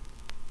her.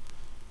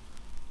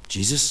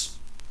 Jesus?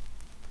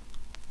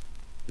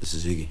 This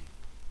is Iggy.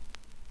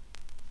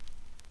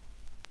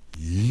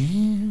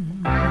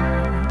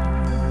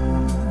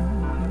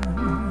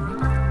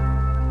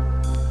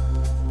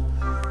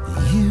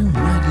 You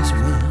might as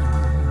well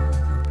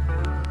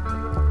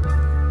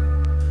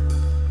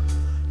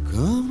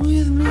come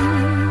with me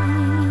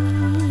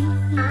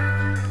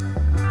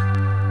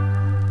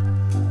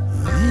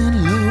and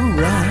low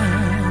ride.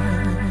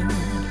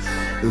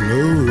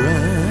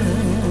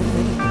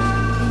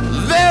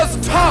 Let's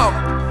talk,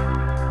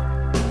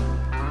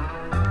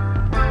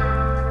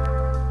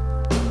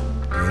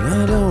 but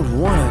I don't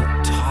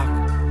wanna talk.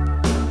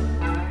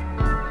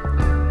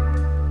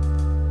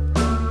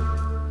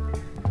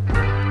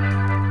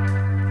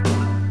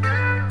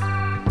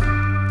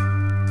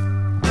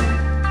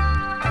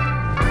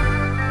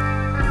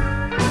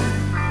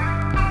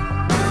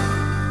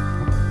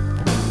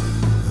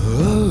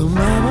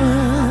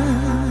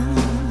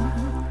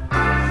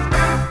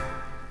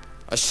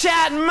 I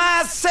shot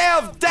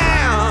myself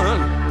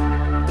down.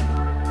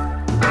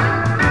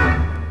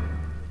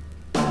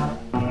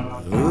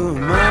 Oh,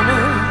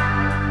 mama,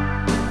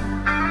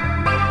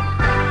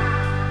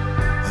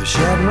 I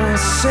shot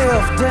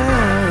myself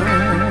down.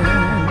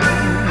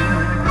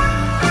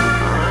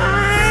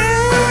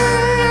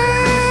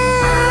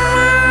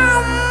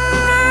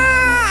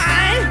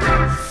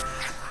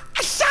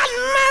 I shot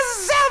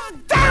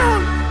myself down.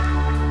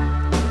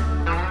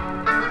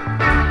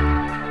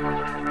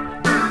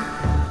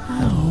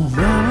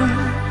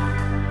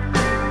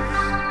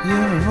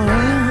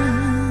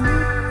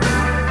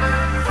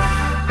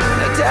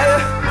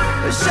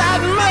 I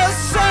shot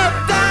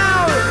myself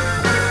down,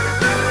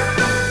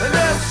 and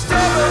they're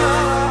stepping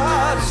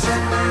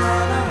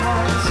on our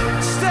hearts,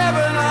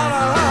 stepping on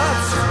our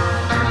hearts.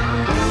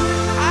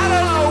 I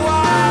don't know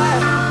why.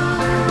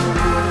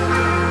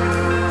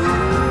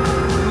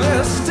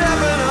 They're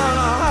stepping on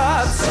our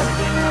hearts,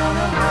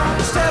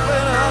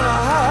 stepping on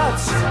our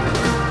hearts.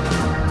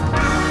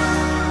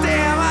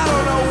 Damn, I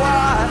don't know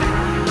why.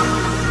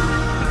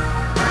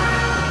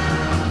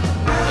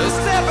 They're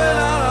stepping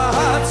on our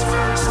hearts,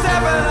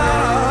 stepping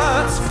on our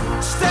hearts,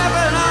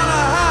 stepping on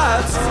our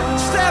hearts,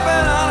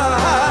 stepping on our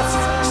hearts,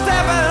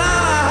 stepping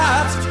on our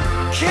hearts.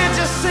 Can't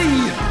you see?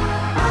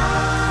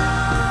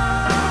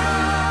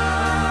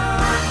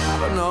 I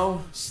don't know,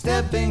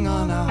 stepping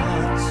on our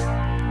hearts.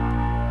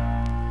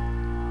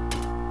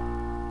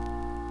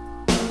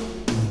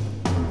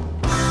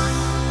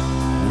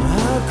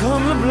 How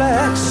come the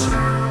blacks?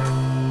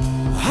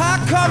 How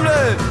come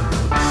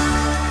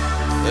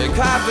they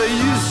cop to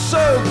you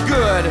so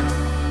good?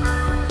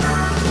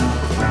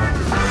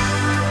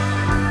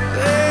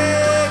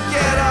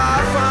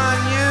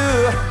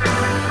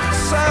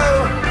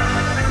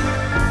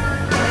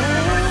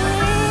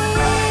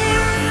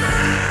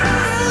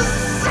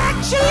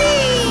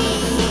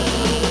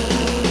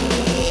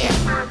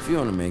 If you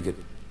want to make it,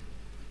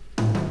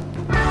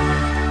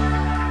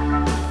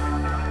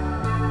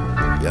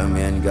 young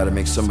man, you gotta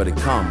make somebody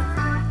come.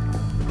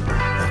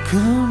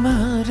 Come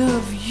out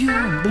of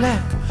your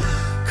black,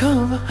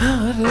 come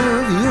out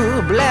of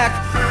your black,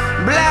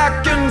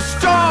 black and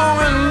strong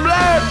and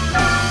black,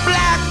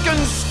 black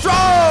and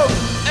strong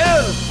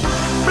and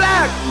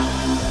black,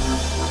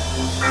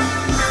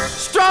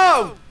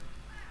 strong,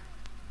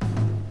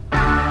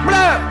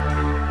 black.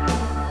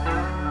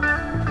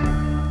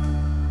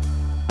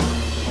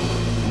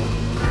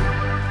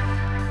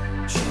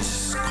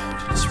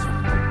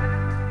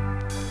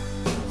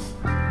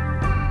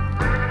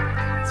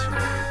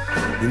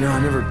 You know, I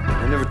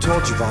never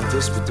told you about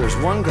this, but there's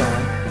one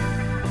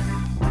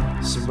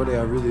guy, somebody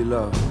I really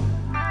love.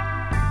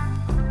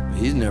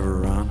 He's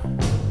never around.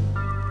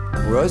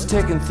 We're always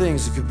taking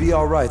things that could be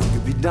all right, that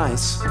could be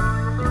nice,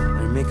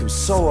 and make them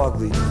so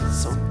ugly,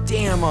 so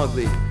damn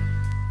ugly.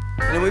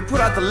 And then we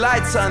put out the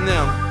lights on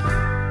them.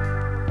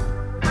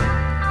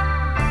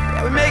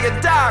 Yeah, we make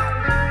it dark.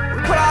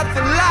 We put out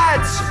the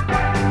lights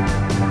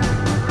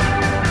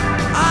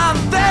on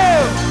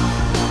them.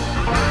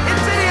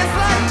 It's idiots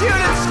like you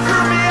that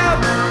screw me up.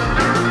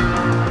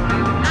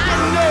 I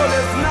know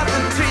there's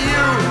nothing to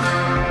you,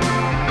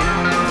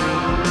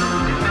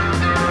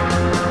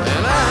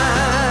 and I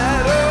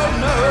don't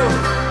know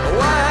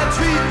why I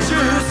treat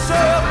you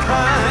so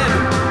kind.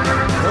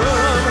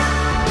 Come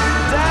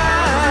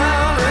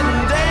down and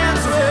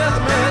dance with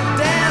me,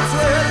 dance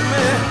with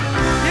me.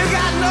 You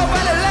got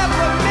nobody left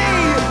but me.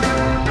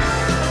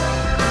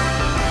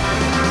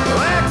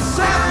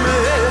 Accept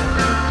me,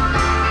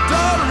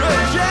 don't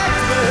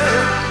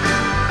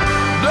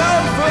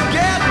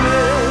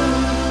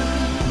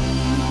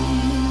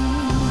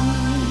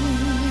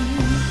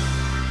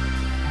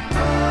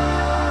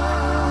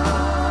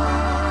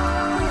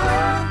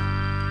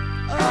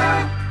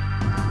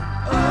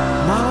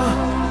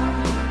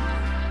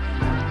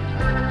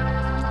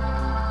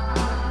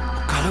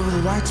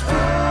the lights be?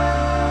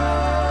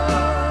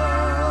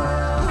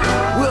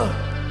 Will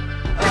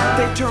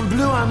they turn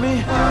blue on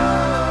me?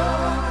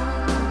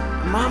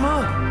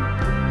 Mama,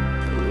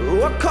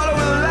 what color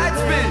will the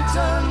lights be?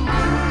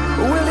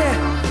 Will they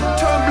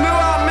turn blue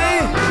on me?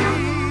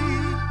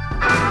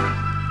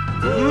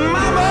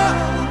 Mama,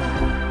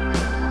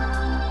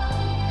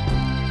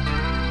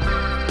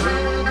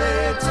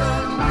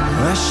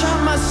 I shot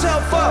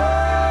myself up.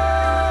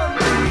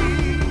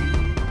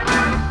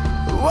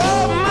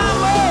 Whoa,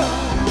 mama,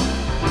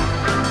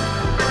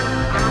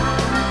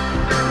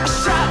 I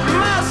shot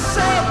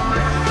myself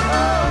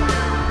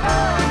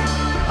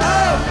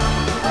up.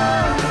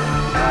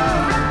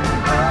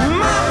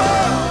 Mama,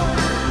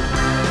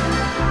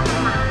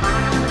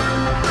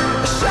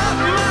 I shot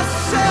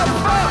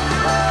myself up.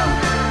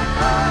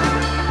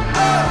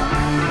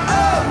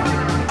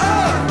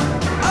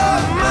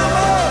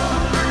 Mama,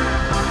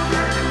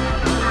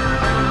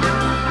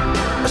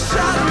 I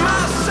shot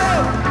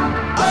myself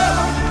up,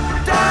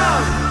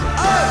 down,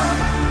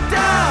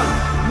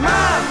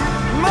 my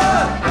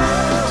mud.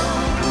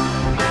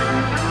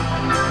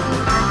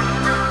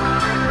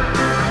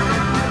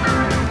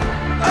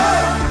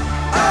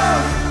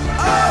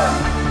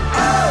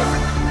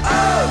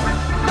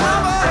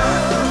 Mama,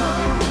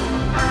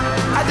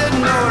 I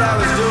didn't know what I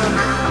was doing.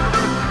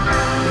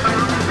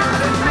 I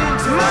didn't mean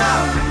to.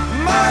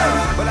 Mama,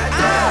 but I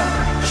did.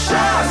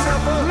 Shot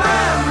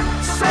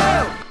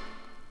myself.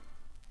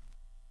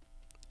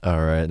 All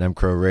right,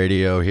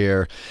 mcrowradio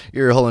here.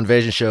 Earhole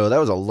Invasion show. That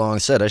was a long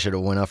set. I should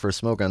have went out for a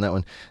smoke on that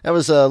one. That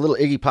was a little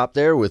Iggy Pop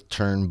there with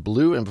Turn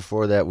Blue, and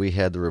before that we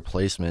had the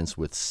Replacements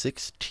with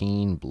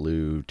 16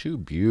 Blue. Two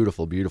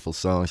beautiful, beautiful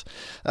songs.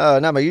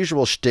 Not my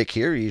usual shtick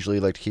here. I usually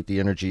like to keep the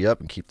energy up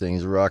and keep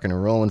things rocking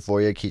and rolling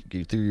for you, keep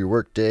you through your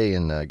work day,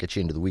 and get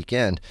you into the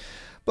weekend.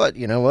 But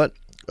you know what?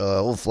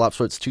 Old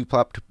Flopsfoot's two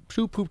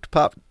pooped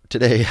pop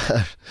today.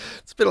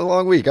 It's been a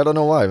long week. I don't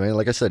know why, man.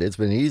 Like I said, it's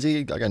been easy.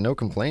 I got no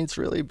complaints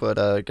really, but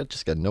I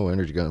just got no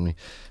energy going me.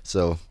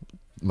 So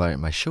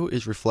my show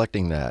is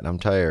reflecting that. I'm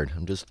tired.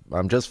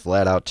 I'm just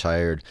flat out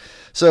tired.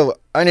 So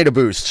I need a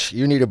boost.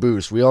 You need a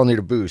boost. We all need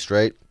a boost,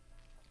 right?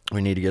 We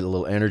need to get a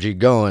little energy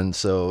going.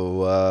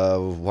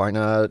 So why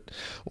not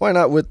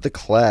with the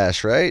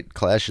Clash, right?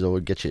 Clash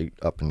would get you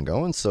up and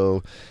going.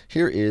 So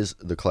here is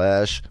the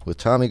Clash with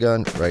Tommy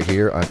Gun right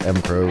here on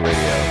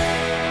mcrowradio.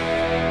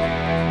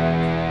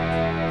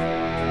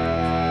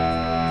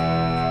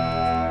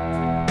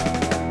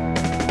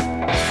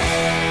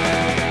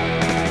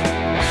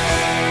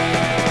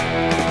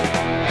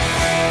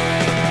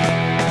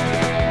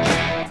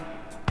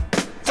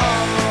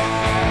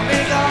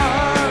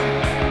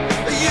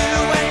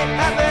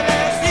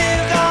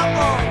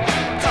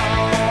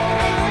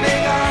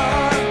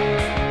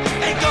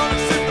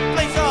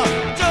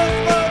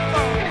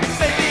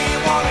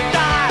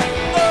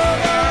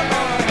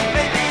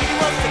 Maybe he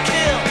wants to kill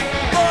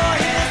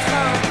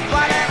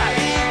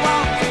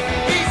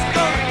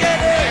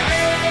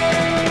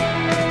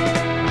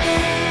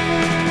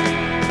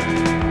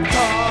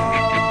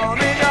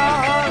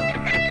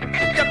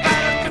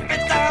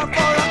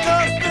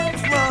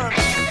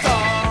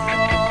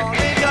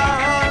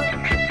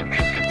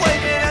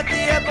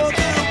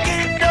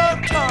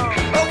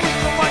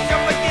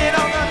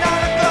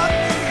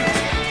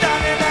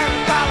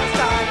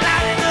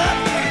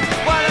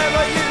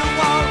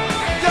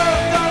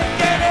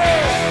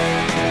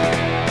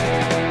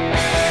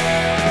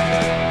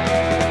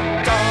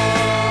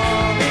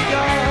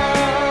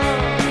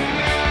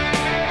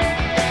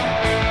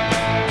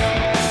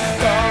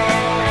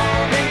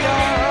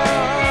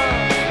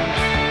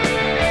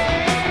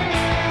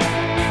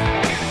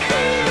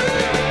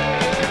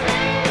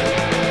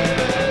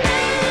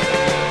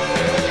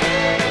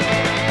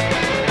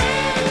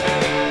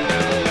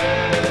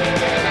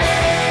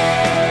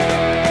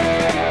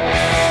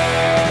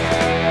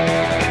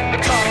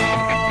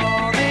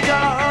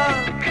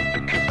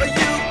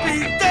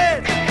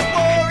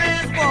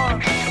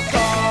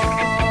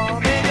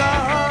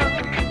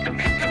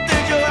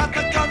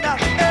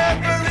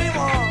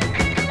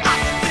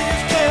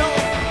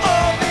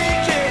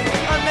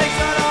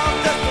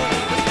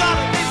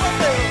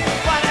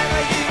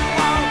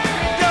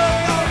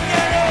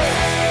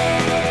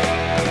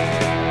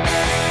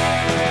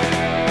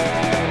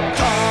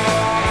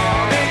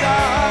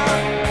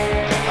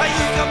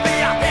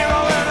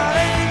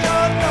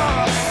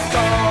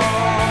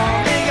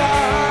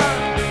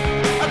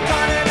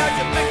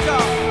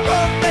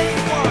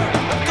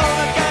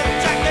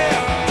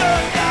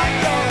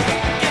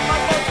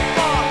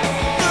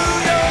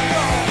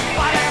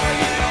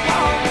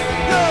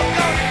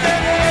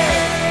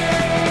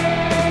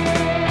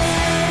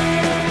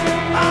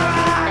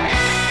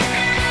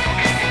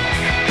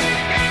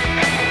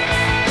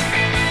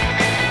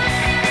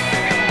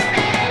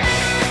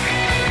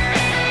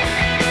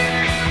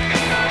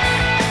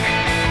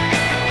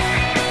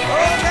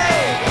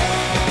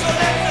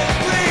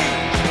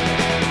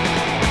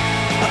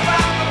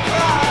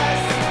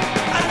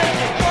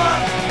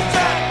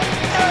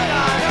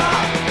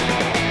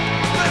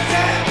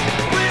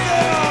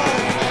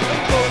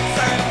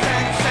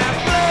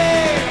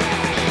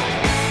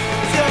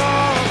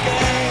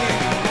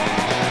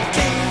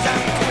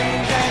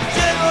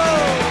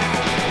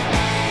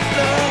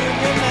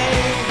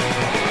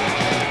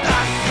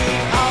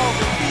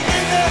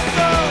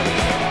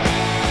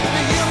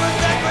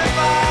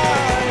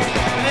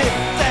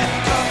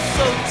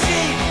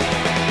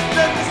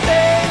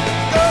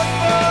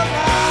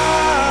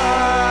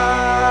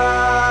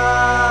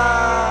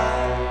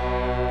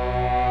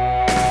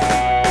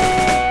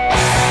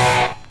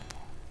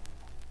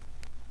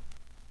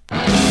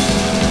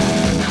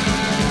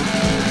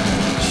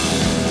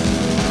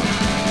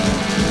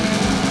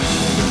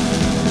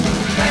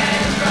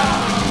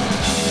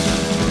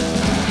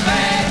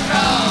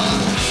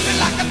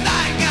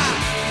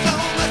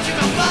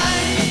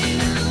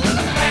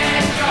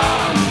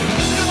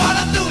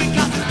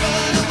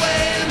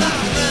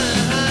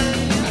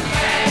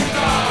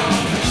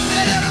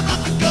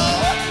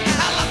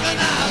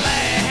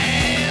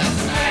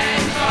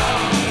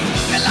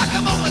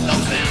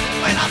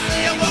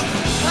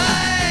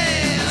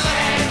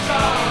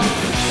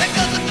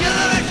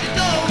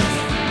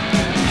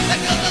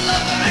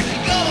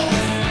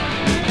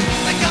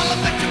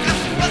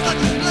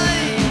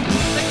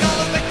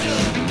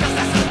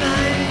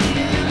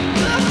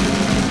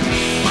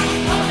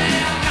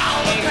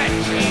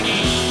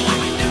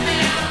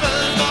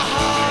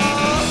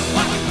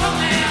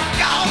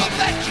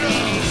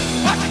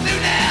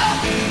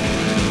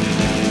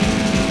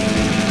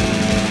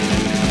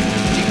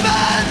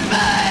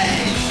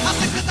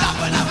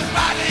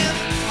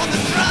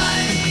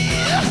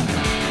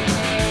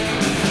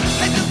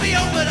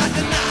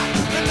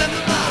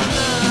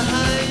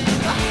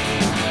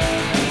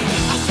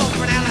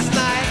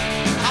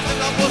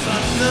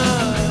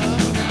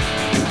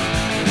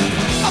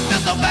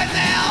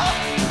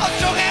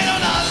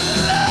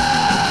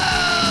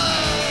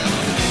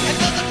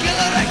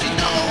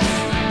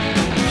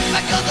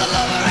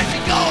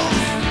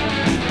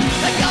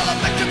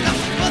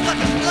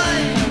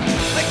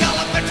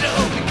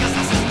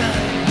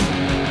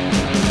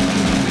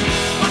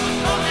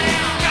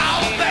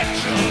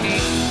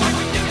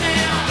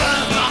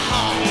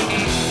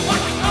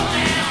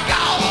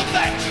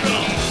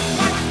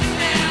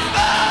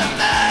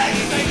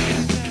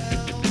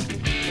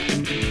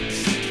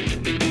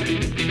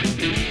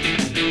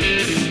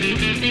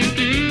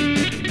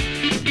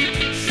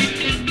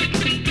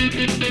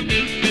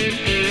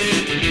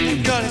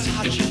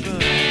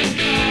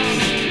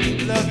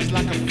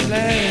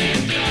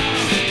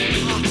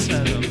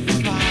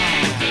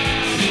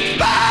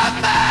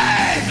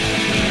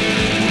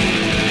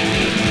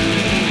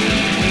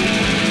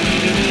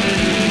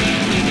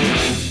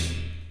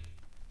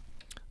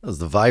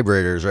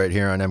Vibrators right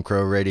here on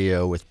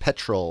mcrowradio with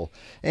Petrol,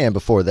 and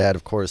before that,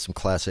 of course, some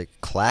classic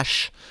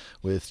Clash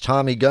with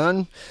Tommy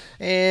Gunn.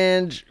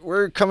 And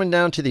we're coming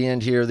down to the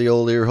end here of the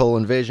old Earhole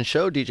Invasion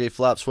show. DJ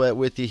Flop Sweat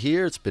with you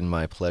here. It's been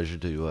my pleasure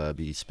to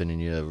be spinning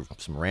you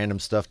some random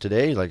stuff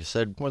today. Like I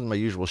said, wasn't my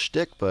usual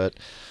shtick, but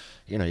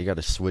you know, you got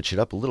to switch it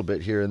up a little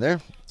bit here and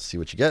there. See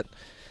what you get.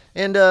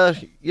 And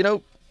you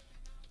know,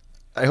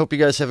 I hope you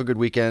guys have a good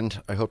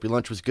weekend. I hope your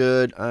lunch was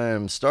good.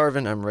 I'm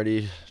starving. I'm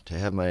ready to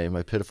have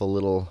my pitiful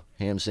little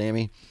ham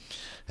sammy.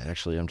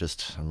 Actually, I'm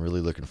really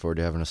looking forward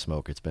to having a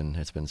smoke. It's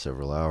been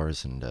several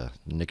hours, and the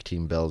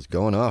nicotine bell's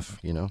going off.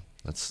 You know,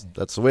 that's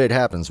the way it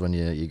happens when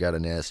you got a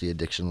nasty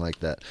addiction like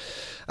that.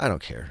 I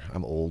don't care.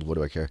 I'm old. What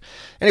do I care?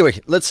 Anyway,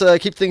 let's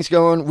keep things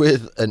going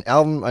with an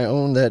album I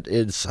own that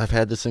I've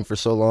had this thing for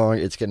so long.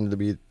 It's getting to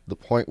be the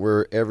point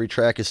where every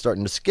track is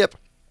starting to skip.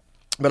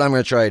 But I'm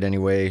going to try it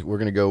anyway. We're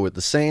going to go with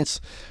the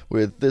Saints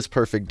with This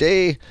Perfect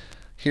Day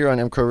here on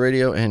MCRO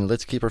Radio, and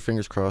let's keep our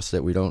fingers crossed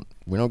that we don't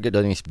get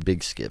any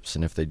big skips.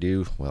 And if they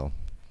do, well,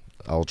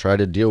 I'll try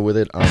to deal with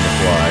it on the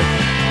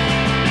fly.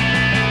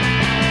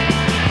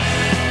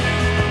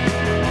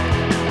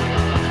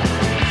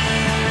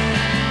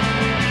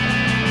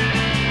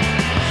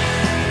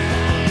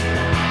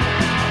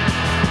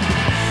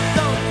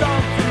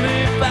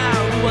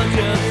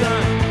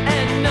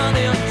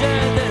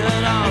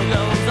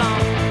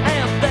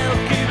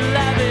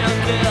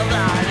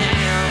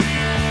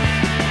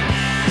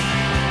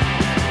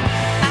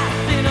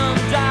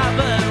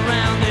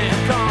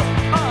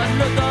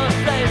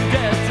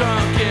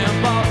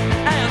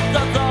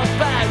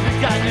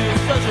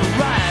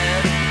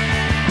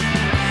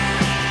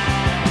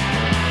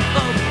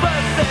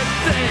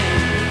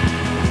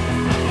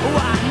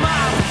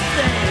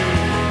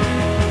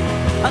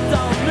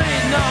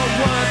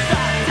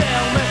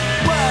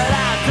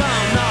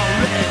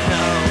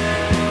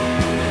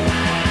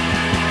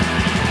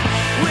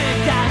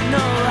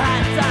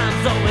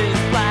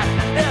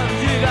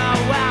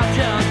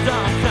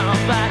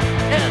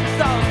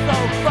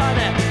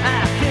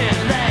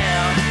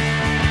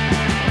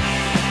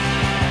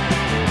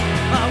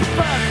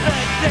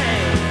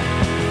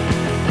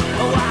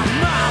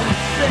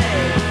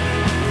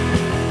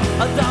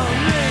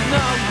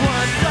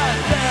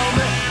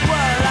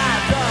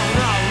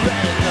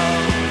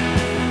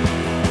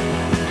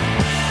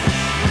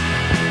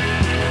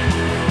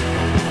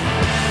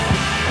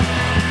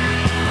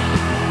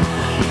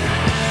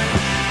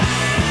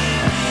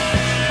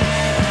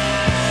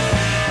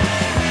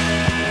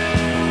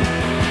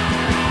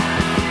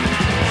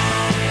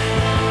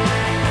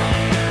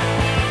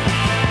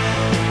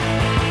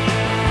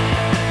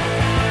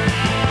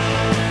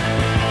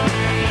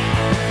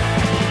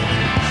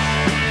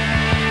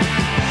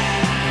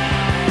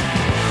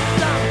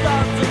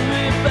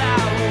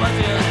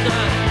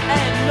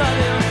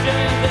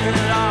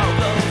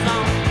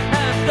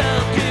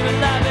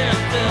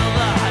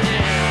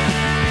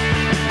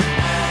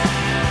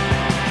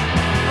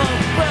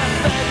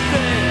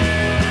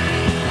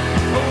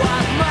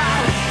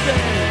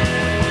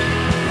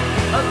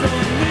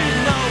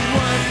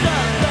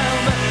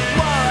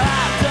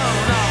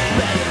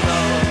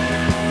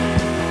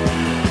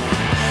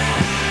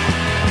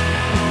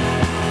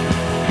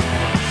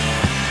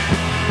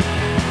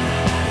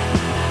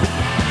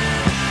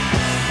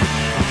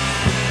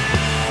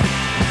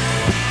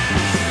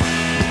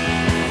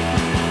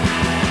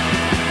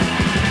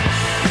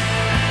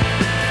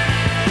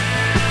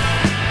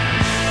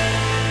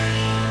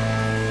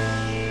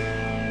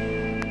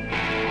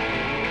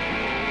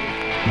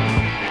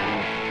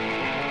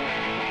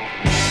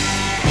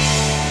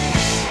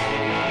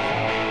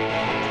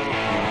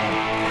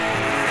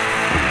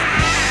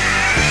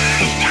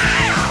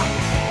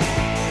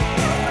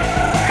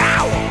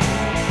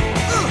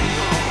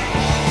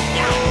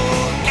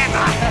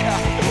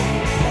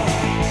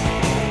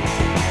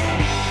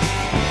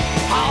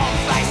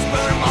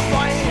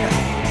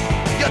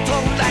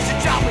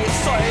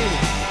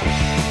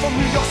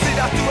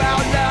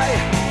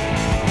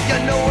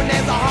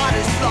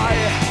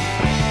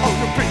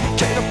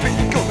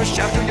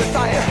 Shaft through your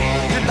thigh,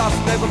 your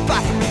lost never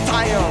fast and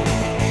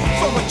retire.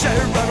 but you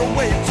run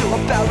away to a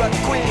barrack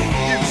queen.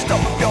 You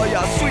stop for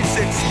your sweet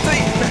 16.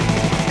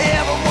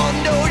 Everyone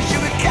knows you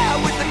a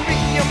cow with a meat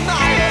in your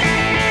mouth.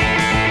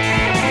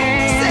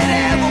 Said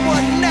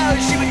everyone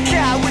knows you a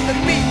cow with a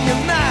meat in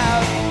your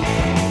mouth.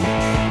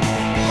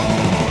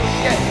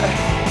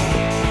 Yeah.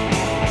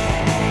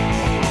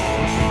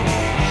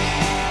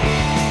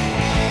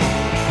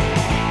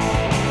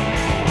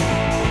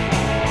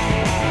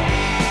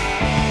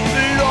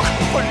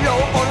 Low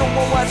on a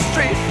one-way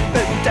street,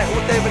 and down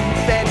with every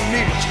bad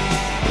niche.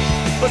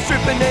 But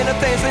stripping in a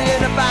fancy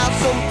and about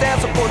some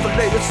dance for the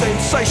latest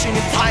sensation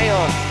in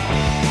town.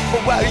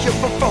 But while you're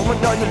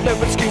performing on your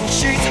leather skin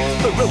sheets,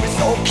 the road is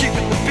all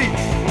keeping the beat.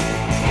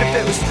 If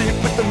there is sleep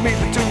with the meat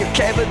between your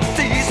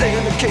cavities,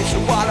 and a case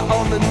of water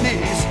on the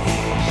knees.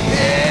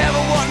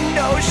 Everyone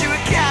knows you're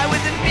a guy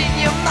with a meat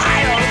in your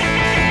mouth.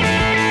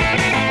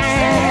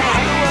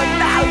 Everyone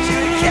knows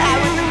you're a guy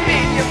with a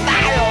meat in your mouth.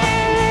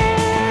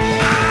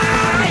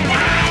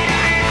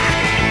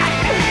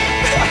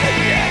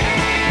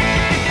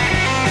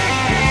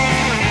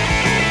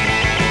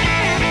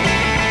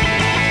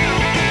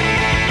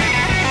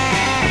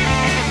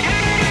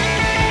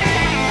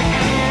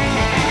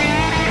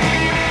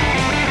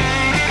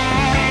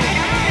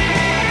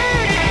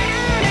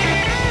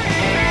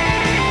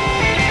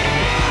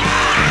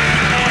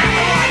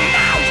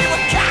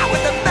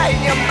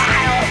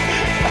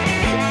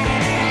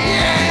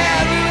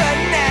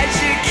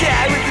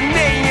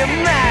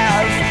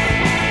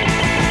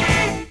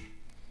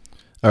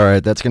 All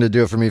right, that's going to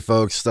do it for me,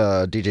 folks.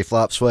 DJ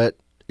Flop Sweat,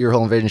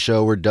 Earhole Invasion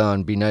Show. We're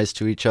done. Be nice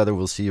to each other.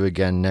 We'll see you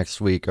again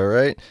next week. All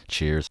right?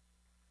 Cheers.